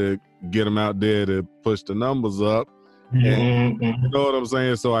got to get them out there to push the numbers up. And you know what I'm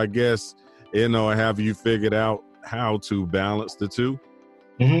saying? So I guess, have you figured out how to balance the two?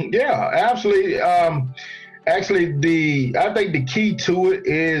 Yeah, absolutely. Actually, I think the key to it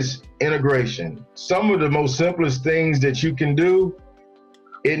is integration. Some of the most simplest things that you can do,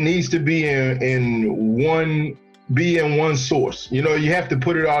 it needs to be in one source. You have to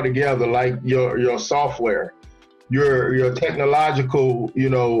put it all together, like your software, your technological,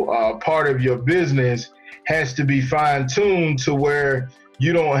 part of your business has to be fine-tuned to where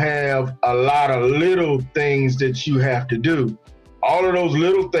you don't have a lot of little things that you have to do. All of those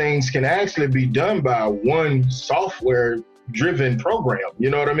little things can actually be done by one software-driven program. You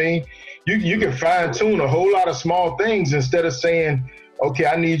know what I mean? You can fine-tune a whole lot of small things instead of saying, okay,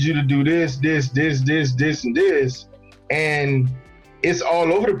 I need you to do this, and this. And it's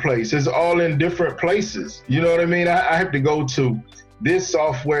all over the place. It's all in different places. You know what I mean? I have to go to this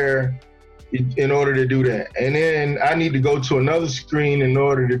software in order to do that. And then I need to go to another screen in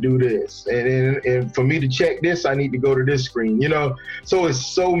order to do this. And for me to check this, I need to go to this screen, So it's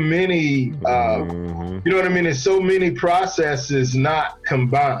so many, you know what I mean? It's so many processes not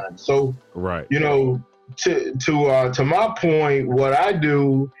combined. So, right. To my point, what I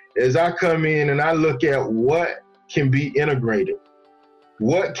do is I come in and I look at what can be integrated.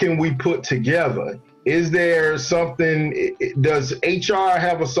 What can we put together? Is there something, does HR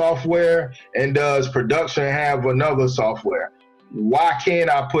have a software and does production have another software? Why can't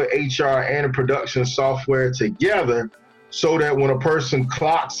I put HR and a production software together so that when a person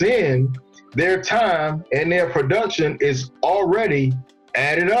clocks in, their time and their production is already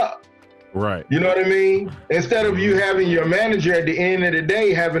added up? Right. You know what I mean? Instead of you having your manager at the end of the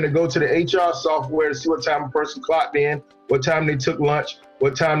day having to go to the HR software to see what time a person clocked in, what time they took lunch,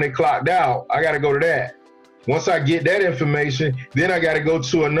 what time they clocked out, I got to go to that. Once I get that information, then I got to go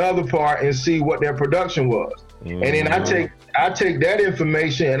to another part and see what their production was. And then I take that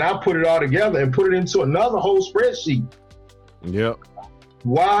information and I put it all together and put it into another whole spreadsheet. Yep.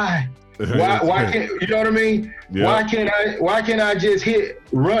 Why can't, you know what I mean? Yep. Why can't I just hit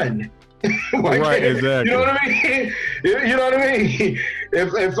run? Right, exactly. You know what I mean? You know what I mean?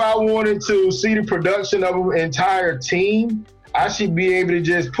 If I wanted to see the production of an entire team, I should be able to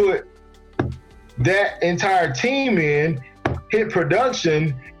just put that entire team in, hit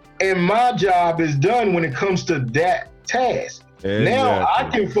production, and my job is done when it comes to that task. Exactly. Now I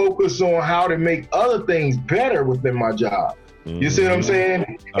can focus on how to make other things better within my job. You see what I'm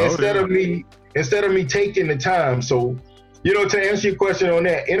saying? Instead of me taking the time. So, to answer your question on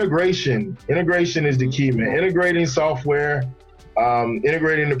that, integration is the key, man. Integrating software,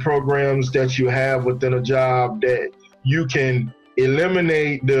 integrating the programs that you have within a job that you can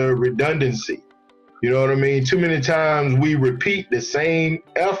eliminate the redundancy. You know what I mean? Too many times we repeat the same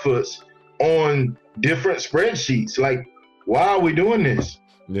efforts on different spreadsheets. Like, why are we doing this?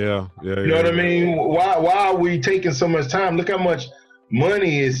 Yeah. You know what I mean? Why are we taking so much time? Look how much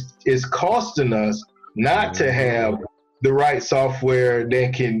money is costing us not to have the right software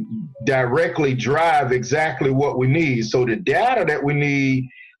that can directly drive exactly what we need. So the data that we need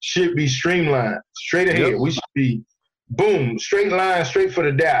should be streamlined, straight ahead. Yep. We should be, boom, straight line, straight for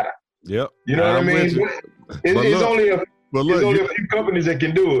the data. Yep. You know what I mean? It's only a few companies that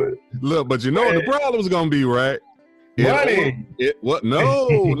can do it. Look, but you know what the problem's going to be, right? Money. What? No.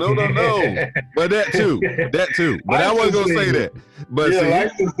 But that too. But I wasn't going to say that. But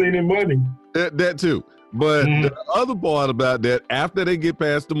licensing and money. That too. But the other part about that, after they get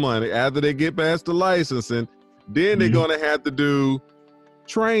past the money, after they get past the licensing, then they're going to have to do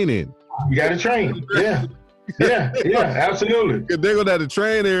training. You got to train. Yeah, absolutely. They're going to have to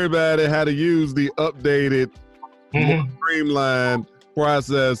train everybody how to use the updated, more streamlined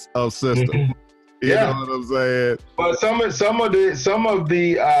process of system. You know what I'm saying? But some of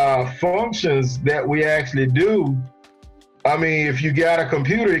the functions that we actually do, I mean, if you got a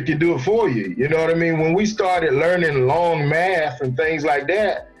computer, it can do it for you. You know what I mean? When we started learning long math and things like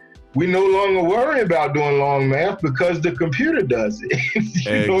that, we no longer worry about doing long math because the computer does it.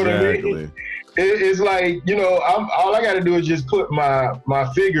 You know what I mean? It's like, all I got to do is just put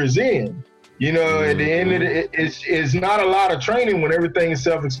my figures in. At the end of it, it's not a lot of training when everything is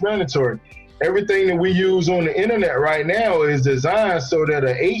self-explanatory. Everything that we use on the internet right now is designed so that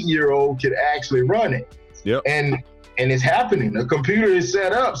an 8-year-old could actually run it. Yep. And it's happening. The computer is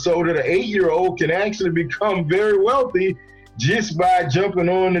set up so that an 8-year-old can actually become very wealthy just by jumping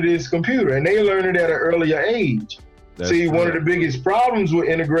onto this computer. And they learn it at an earlier age. One of the biggest problems with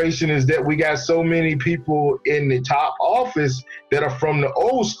integration is that we got so many people in the top office that are from the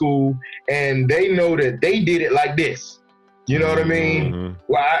old school, and they know that they did it like this. You know what I mean?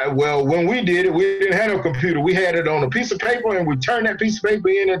 Well, when we did it, we didn't have no computer. We had it on a piece of paper, and we turned that piece of paper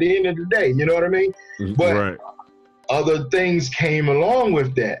in at the end of the day. You know what I mean? But other things came along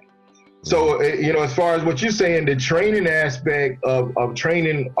with that. So, as far as what you're saying, the training aspect of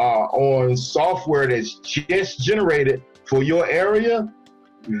training on software that's just generated for your area,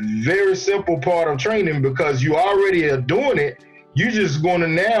 very simple part of training, because you already are doing it. You're just going to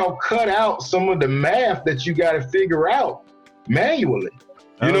now cut out some of the math that you got to figure out manually.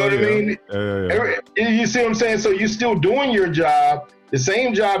 You know what I mean? You see what I'm saying? So you're still doing your job, the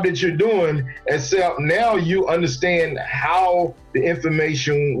same job that you're doing, except now you understand how the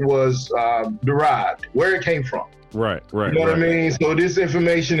information was derived, where it came from. Right. You know what I mean? So this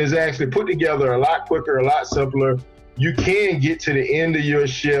information is actually put together a lot quicker, a lot simpler. You can get to the end of your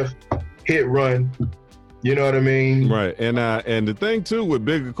shift, hit run. You know what I mean? Right. And the thing too with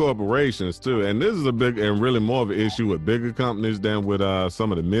bigger corporations too, and this is a big and really more of an issue with bigger companies than with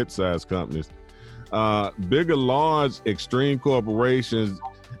some of the mid-sized companies. Bigger, large, extreme corporations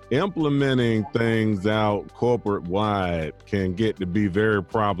implementing things out corporate-wide can get to be very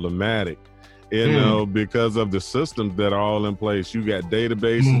problematic, because of the systems that are all in place. You got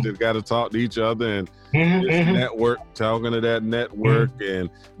databases that got to talk to each other, and this network talking to that network, and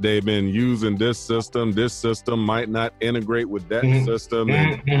they've been using this system. This system might not integrate with that system.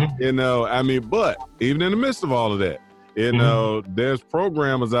 And, but even in the midst of all of that, there's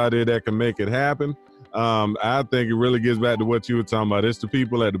programmers out there that can make it happen. I think it really gets back to what you were talking about. It's the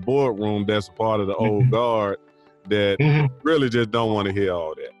people at the boardroom that's a part of the old guard that really just don't want to hear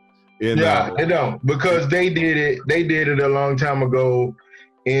all that. They don't, because they did it a long time ago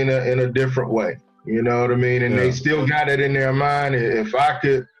in a different way. You know what I mean? And they still got it in their mind. If I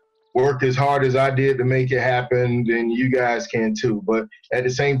could work as hard as I did to make it happen, then you guys can too. But at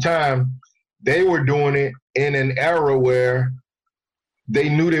the same time, they were doing it in an era where they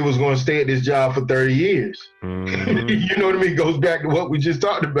knew they was going to stay at this job for 30 years. You know what I mean? Goes back to what we just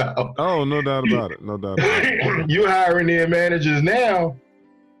talked about. Oh, no doubt about it. No doubt about it. You're hiring their managers now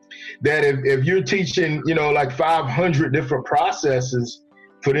that if you're teaching, like 500 different processes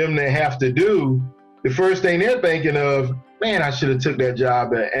for them to have to do, the first thing they're thinking of, man, I should have took that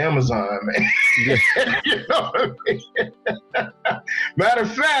job at Amazon, man. You know what I mean? Matter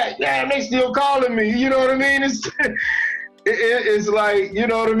of fact, they still calling me. You know what I mean? It's like, you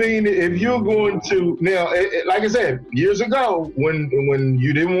know what I mean? If you're going to, now, like I said, years ago, when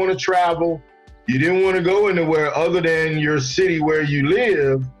you didn't want to travel, you didn't want to go anywhere other than your city where you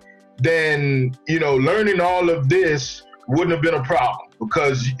live, then, learning all of this wouldn't have been a problem,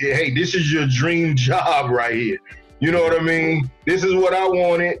 because, hey, this is your dream job right here. You know what I mean? This is what I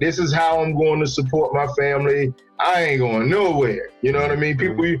wanted. This is how I'm going to support my family. I ain't going nowhere. You know what I mean?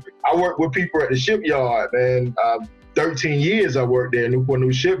 I work with people at the shipyard, man. 13 years I worked there, Newport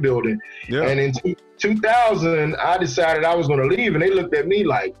News Shipbuilding. Yeah. And in 2000, I decided I was going to leave, and they looked at me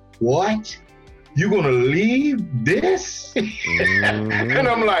like, what? You going to leave this? And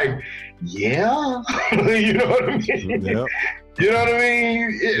I'm like, yeah. You know what I mean? Yep. You know what I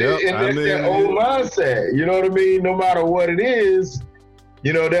mean? That old mindset, you know what I mean? No matter what it is,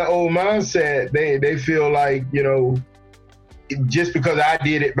 that old mindset, they feel like, just because I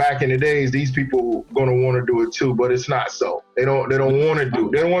did it back in the days, these people going to want to do it too, but it's not so. They don't want to do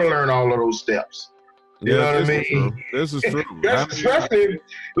it. They don't want to learn all of those steps. You know what I mean? This is true.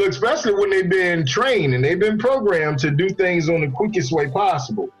 Especially when they've been trained and they've been programmed to do things on the quickest way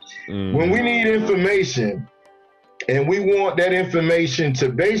possible. When we need information and we want that information to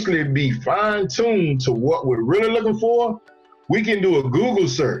basically be fine-tuned to what we're really looking for, we can do a Google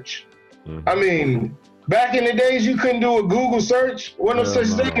search. I mean, back in the days, you couldn't do a Google search. Wasn't no such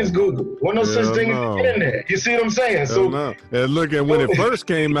thing as Google. Wasn't no such thing as the internet. You see what I'm saying? And look, at when it first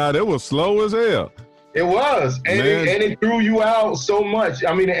came out, it was slow as hell. It was, and it threw you out so much.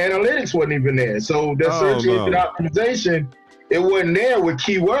 I mean, the analytics wasn't even there. So the search engine optimization, it wasn't there with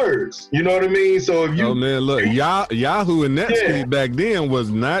keywords. You know what I mean? So if you, look, Yahoo and Netscape back then was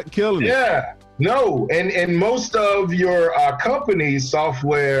not killing it. Yeah, no, and most of your company's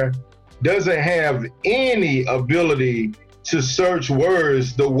software doesn't have any ability to search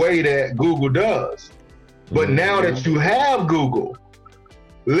words the way that Google does. But now that you have Google,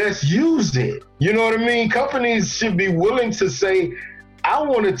 let's use it. You know what I mean? Companies should be willing to say, I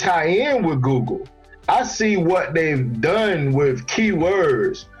want to tie in with Google. I see what they've done with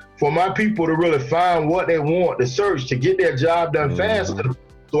keywords for my people to really find what they want to search to get their job done faster.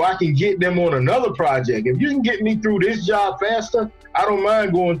 so I can get them on another project. If you can get me through this job faster, I don't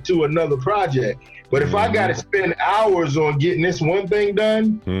mind going to another project. But if I got to spend hours on getting this one thing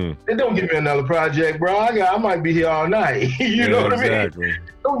done, then don't give me another project, bro. I might be here all night. You know what I mean?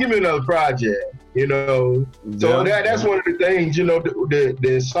 Don't give me another project, you know? So that's one of the things, you know,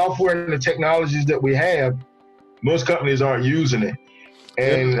 the software and the technologies that we have, most companies aren't using it.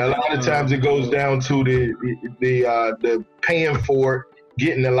 And a lot of times it goes down to the paying for it,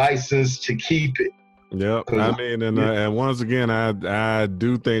 getting the license to keep it. Yep. I mean, and once again, I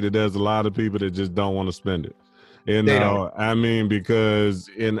do think that there's a lot of people that just don't want to spend it. You know, because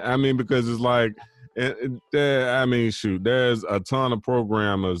it's like, shoot, there's a ton of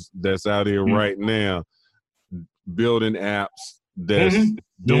programmers that's out here right now building apps that's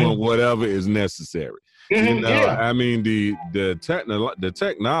doing whatever is necessary. You know, I mean, the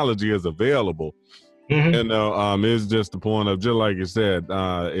technology is available. You know, it's just the point of, just like you said,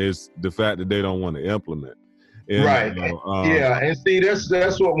 it's the fact that they don't want to implement. And, right. And see,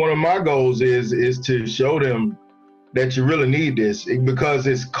 that's what one of my goals is to show them that you really need this because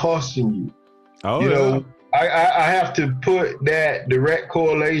it's costing you. You know, I have to put that direct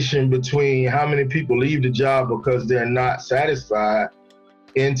correlation between how many people leave the job because they're not satisfied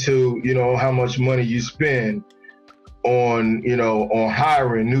into, you know, how much money you spend on, you know, on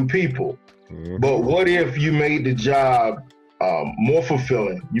hiring new people. But what if you made the job more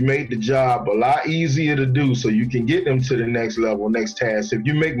fulfilling? You made the job a lot easier to do so you can get them to the next level, next task. If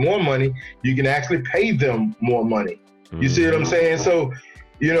you make more money, you can actually pay them more money. You see what I'm saying? So,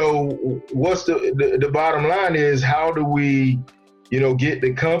 you know, what's the bottom line is, how do we, you know, get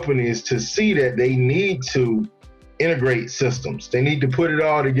the companies to see that they need to integrate systems? They need to put it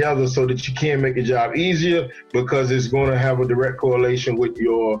all together so that you can make the job easier, because it's going to have a direct correlation with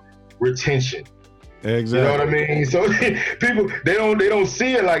your retention. Exactly. You know what I mean? So people, they don't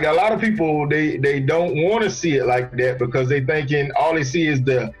see it like, a lot of people, they don't want to see it like that because they thinking all they see is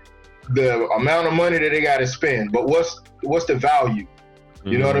the amount of money that they got to spend. But what's the value?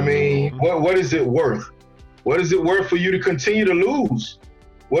 You know what I mean? What is it worth? What is it worth for you to continue to lose?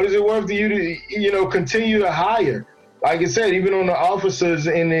 What is it worth for you to, you know, continue to hire? Like I said, even on the officers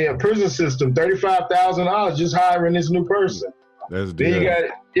in the prison system, $35,000 just hiring this new person. That's then you got,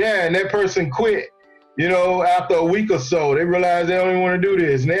 and that person quit, you know, after a week or so. They realize they don't even want to do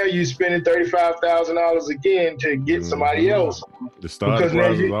this. Now you're spending $35,000 again to get somebody else. The starting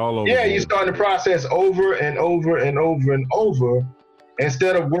process all over. Yeah, you're starting the process over and over and over and over,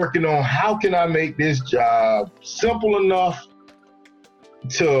 instead of working on how can I make this job simple enough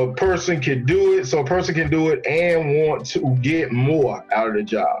so a person can do it and want to get more out of the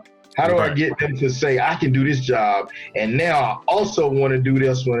job. How do I get them to say, I can do this job, and now I also want to do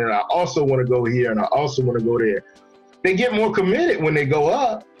this one, and I also want to go here, and I also want to go there? They get more committed when they go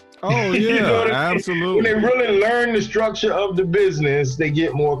up. Oh, yeah, you know absolutely. When they really learn the structure of the business, they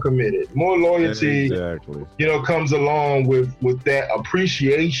get more committed. More loyalty, you know, comes along with that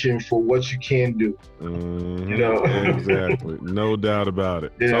appreciation for what you can do. You know? Exactly. No doubt about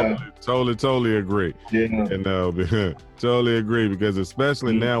it. Yeah. Totally agree. Yeah. And totally agree, because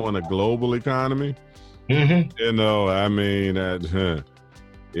especially now in a global economy, you know, I mean,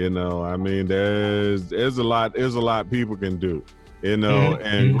 you know, I mean, there's a lot people can do. You know,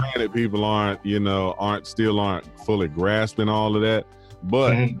 and granted, people aren't fully grasping all of that,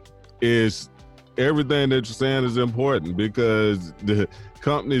 but it's everything that you're saying is important, because the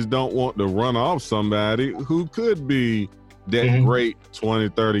companies don't want to run off somebody who could be that great 20,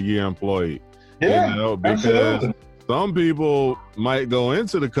 30-year employee. Yeah, you know, because some people might go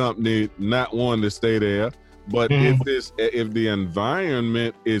into the company not wanting to stay there, but if the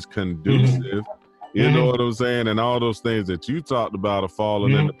environment is conducive, you know what I'm saying? And all those things that you talked about are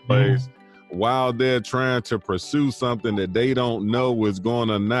falling into place while they're trying to pursue something that they don't know is going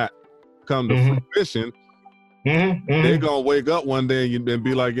to not come to fruition. They're going to wake up one day and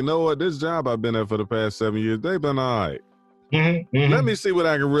be like, you know what? This job I've been at for the past 7 years, they've been all right. Let me see what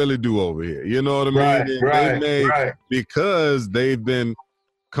I can really do over here. You know what I mean? Because they've been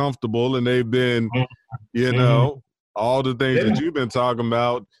comfortable and they've been, you know, all the things that you've been talking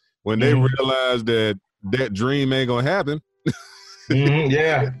about. When they realize that dream ain't gonna happen, you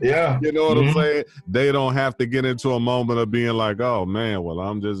know what I'm saying? They don't have to get into a moment of being like, "Oh man, well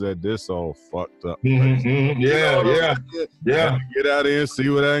I'm just at this all fucked up." Get out there and see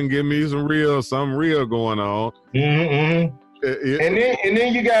what I can get me something real going on. And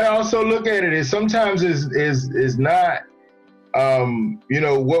then you gotta also look at it as sometimes is not. You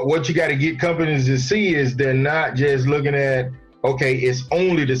know what you got to get companies to see is they're not just looking at, okay, it's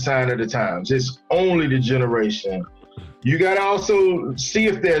only the sign of the times. It's only the generation. You got to also see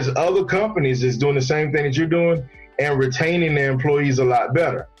if there's other companies that's doing the same thing that you're doing and retaining their employees a lot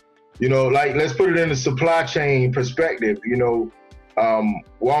better. You know, like let's put it in the supply chain perspective. You know,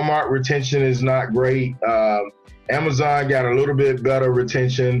 Walmart retention is not great. Amazon got a little bit better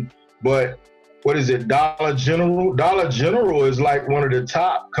retention, but what is it? Dollar General? Dollar General is like one of the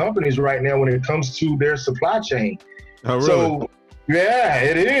top companies right now when it comes to their supply chain. Oh, really? So, yeah,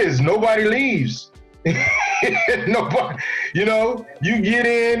 it is. Nobody leaves. Nobody, you know, you get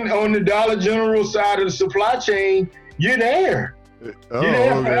in on the Dollar General side of the supply chain, you're there. Oh, You're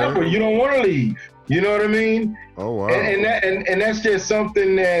there okay. forever. You don't want to leave. You know what I mean? Oh, wow. And that's just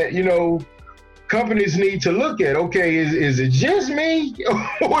something that, you know, companies need to look at. Okay, is it just me,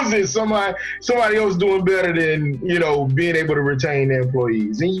 or is it somebody else doing better than, you know, being able to retain their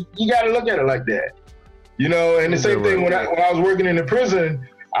employees? And you got to look at it like that, you know. And the same thing when I was working in the prison,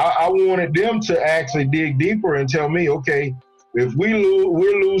 I wanted them to actually dig deeper and tell me, okay, if we're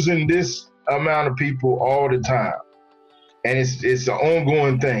losing this amount of people all the time, and it's an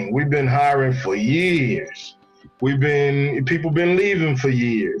ongoing thing. We've been hiring for years. People been leaving for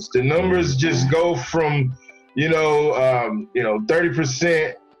years. The numbers just go from,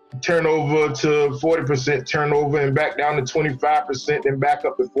 30% turnover to 40% turnover and back down to 25%, then back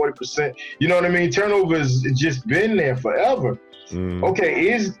up to 40%. You know what I mean? Turnover has just been there forever. Okay,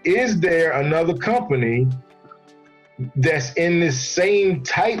 is there another company that's in the same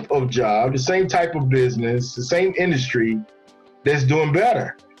type of job, the same type of business, the same industry that's doing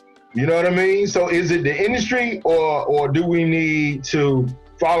better? You know what I mean? So is it the industry or do we need to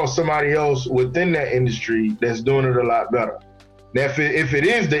follow somebody else within that industry that's doing it a lot better? Now, if it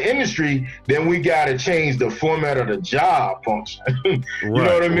is the industry, then we got to change the format of the job function. You know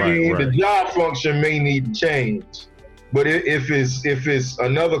what I mean? Right. The job function may need to change. But if it's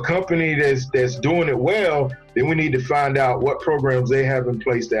another company that's doing it well, then we need to find out what programs they have in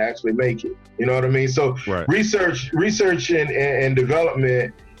place to actually make it. You know what I mean? So research and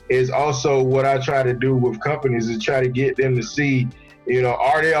development is also what I try to do with companies, is try to get them to see, you know,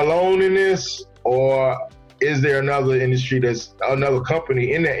 are they alone in this, or is there another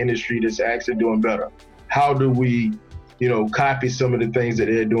company in that industry that's actually doing better? How do we, you know, copy some of the things that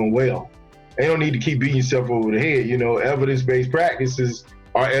they're doing well? You don't need to keep beating yourself over the head. You know, evidence-based practices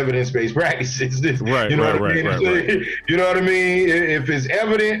are evidence-based practices. Right. You know what I mean? You know what I mean? If it's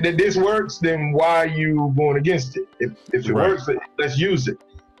evident that this works, then why are you going against it? If it works, let's use it.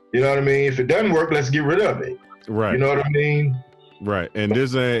 You know what I mean? If it doesn't work, let's get rid of it. Right. You know what I mean? Right. And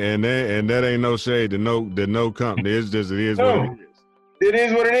this ain't and that ain't no shade to no company. It's just what it is. It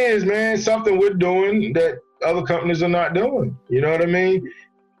is what it is, man. Something we're doing that other companies are not doing. You know what I mean?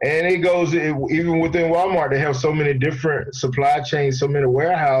 And it goes even within Walmart. They have so many different supply chains, so many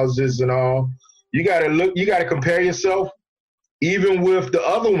warehouses and all. You got to compare yourself even with the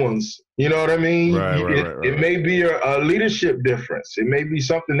other ones. You know what I mean? It may be a leadership difference. It may be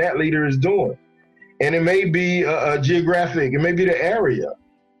something that leader is doing. And it may be a geographic, it may be the area.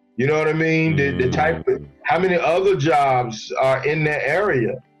 You know what I mean? The type of, how many other jobs are in that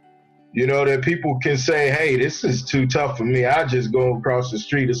area? You know, that people can say, hey, this is too tough for me. I just go across the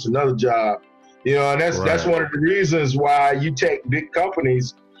street. It's another job. You know, and that's one of the reasons why you take big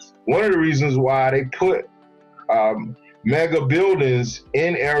companies. One of the reasons why they put mega buildings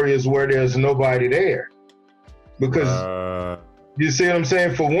in areas where there's nobody there. Because you see what I'm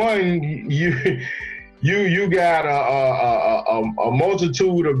saying? For one, you got a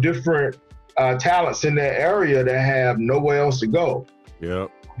multitude of different talents in that area that have nowhere else to go.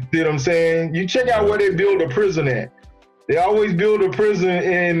 Yep. See what I'm saying? You check out where they build a prison at. They always build a prison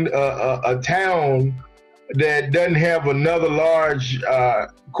in a town that doesn't have another large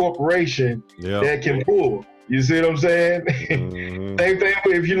corporation that can pull. You see what I'm saying? Mm-hmm. Same thing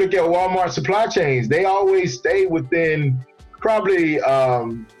if you look at Walmart supply chains. They always stay within probably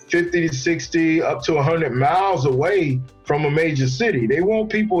 50 to 60 up to 100 miles away from a major city. They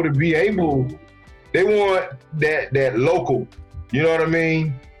want people to be able, they want that local. You know what I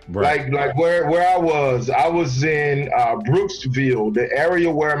mean? Right. Like where I was in Brooksville. The area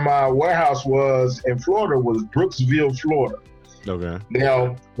where my warehouse was in Florida was Brooksville, Florida. Okay.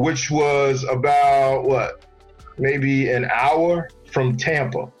 Now, which was about maybe an hour from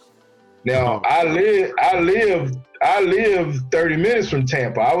Tampa. Now, I lived 30 minutes from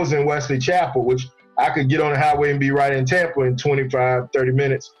Tampa. I was in Wesley Chapel, which I could get on the highway and be right in Tampa in 25, 30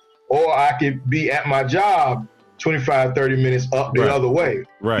 minutes. Or I could be at my job 25, 30 minutes up the other way.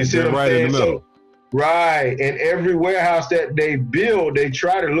 Right. You see what I'm saying? In the middle. And every warehouse that they build, they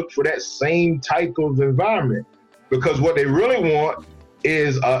try to look for that same type of environment, because what they really want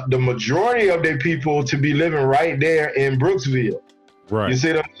is the majority of their people to be living right there in Brooksville. Right. You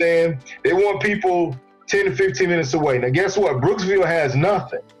see what I'm saying? They want people 10 to 15 minutes away. Now, guess what? Brooksville has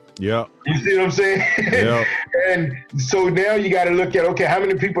nothing. Yeah. You see what I'm saying? Yeah. And so now you got to look at, okay, how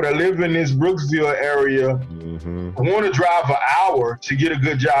many people that live in this Brooksville area want to drive an hour to get a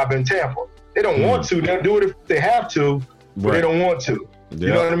good job in Tampa? They don't want to. They'll do it if they have to, but they don't want to. You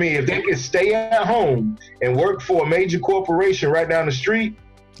know what I mean? If they can stay at home and work for a major corporation right down the street,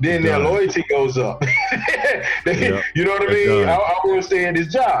 then their loyalty goes up. You know what I mean? I want to stay in this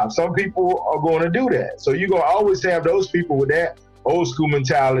job. Some people are going to do that. So you're going to always have those people with that old school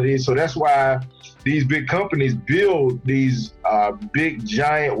mentality. So that's why these big companies build these big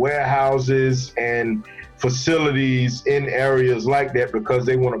giant warehouses and facilities in areas like that, because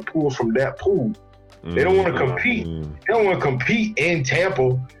they want to pull from that pool. They don't want to compete. They don't want to compete in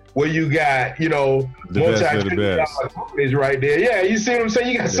Tampa where you got, multi-billion-dollar companies right there. Yeah, you see what I'm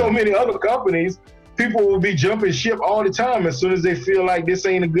saying? You got so many other companies. People will be jumping ship all the time as soon as they feel like this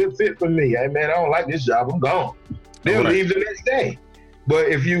ain't a good fit for me. Hey, man, I don't like this job. I'm gone. They'll leave the next day. But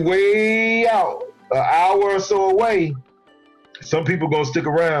if you way out an hour or so away, some people going to stick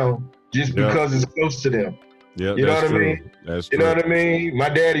around just because it's close to them. Yeah, you know what I mean? That's true. You know what I mean? My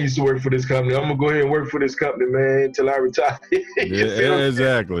daddy used to work for this company. I'm gonna go ahead and work for this company, man, until I retire.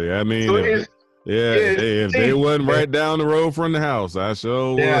 Exactly. I mean, so if they wasn't right down the road from the house, I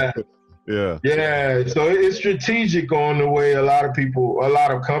sure would. Yeah. So it's strategic on the way a lot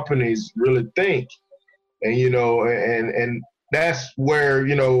of companies really think, and and that's where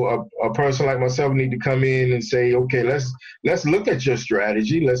a person like myself need to come in and say, okay, let's look at your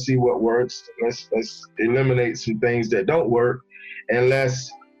strategy. Let's see what works. Let's eliminate some things that don't work, and let's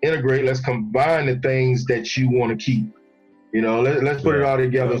integrate. Let's combine the things that you want to keep. Let's put it all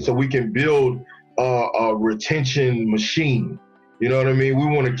together so we can build a retention machine. You know what I mean? We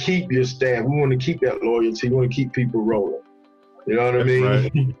want to keep your staff. We want to keep that loyalty. We want to keep people rolling. You know what I mean?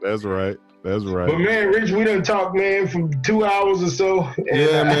 Right. That's right. But man, Rich, we done talked, man, for 2 hours or so.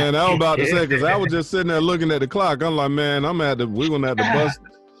 And, man, I was about to say, because I was just sitting there looking at the clock. I'm like, man, we're gonna have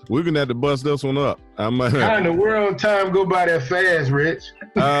to bust this one up. How in the world time go by that fast, Rich?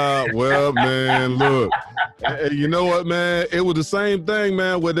 Well, man, look, you know what, man? It was the same thing,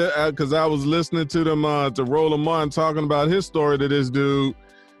 man, with it, because I was listening to them to Roland Martin talking about his story to this dude.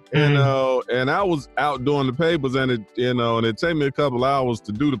 And I was out doing the papers, and it took me a couple hours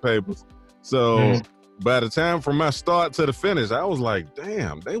to do the papers. So by the time from my start to the finish, I was like,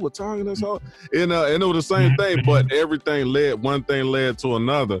 damn, they were talking this whole, and it was the same thing, but one thing led to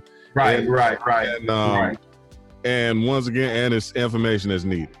another. Right. And once again, and it's information that's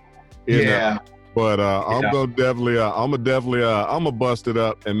needed. But I'm gonna bust it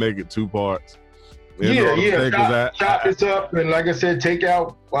up and make it 2 parts. Chop this up, and like I said, take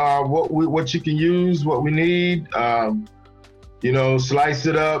out what you can use, what we need. Slice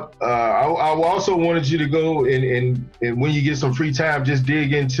it up. I also wanted you to go and when you get some free time, just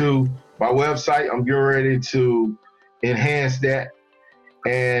dig into my website. I'm getting ready to enhance that.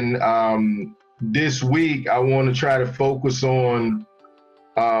 And this week, I want to try to focus on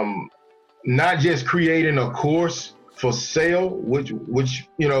not just creating a course for sale, which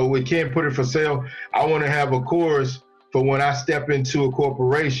we can't put it for sale. I want to have a course for when I step into a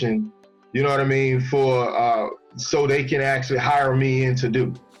corporation, you know what I mean, so they can actually hire me in to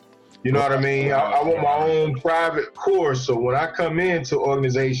do. You know what I mean? I want my own private course. So when I come into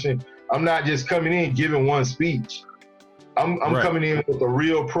organization, I'm not just coming in giving one speech. I'm coming in with a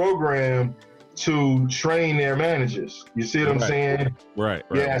real program to train their managers. You see what I'm saying? Right.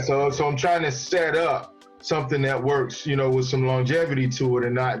 Yeah. So I'm trying to set up something that works, with some longevity to it,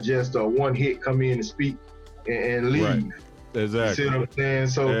 and not just a one hit come in and speak and leave. Right. Exactly. You see what I'm saying?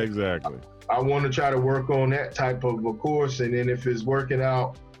 So exactly. I want to try to work on that type of a course, and then if it's working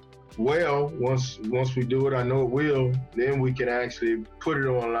out well, once we do it, I know it will, then we can actually put it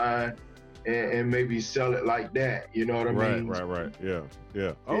online and maybe sell it like that. You know what I mean? Right.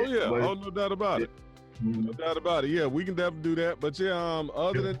 Yeah. Oh yeah. No doubt about it. No doubt about it. Yeah, we can definitely do that. But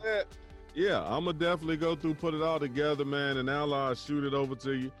other than that, I'm gonna definitely go through, put it all together, man, and I'll shoot it over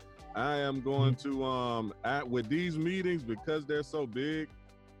to you. I am going to with these meetings, because they're so big.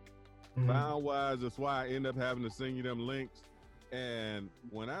 Bound-wise, that's why I end up having to send you them links. And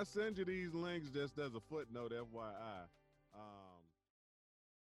when I send you these links, just as a footnote, FYI.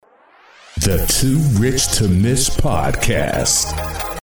 The Too Rich to Miss podcast.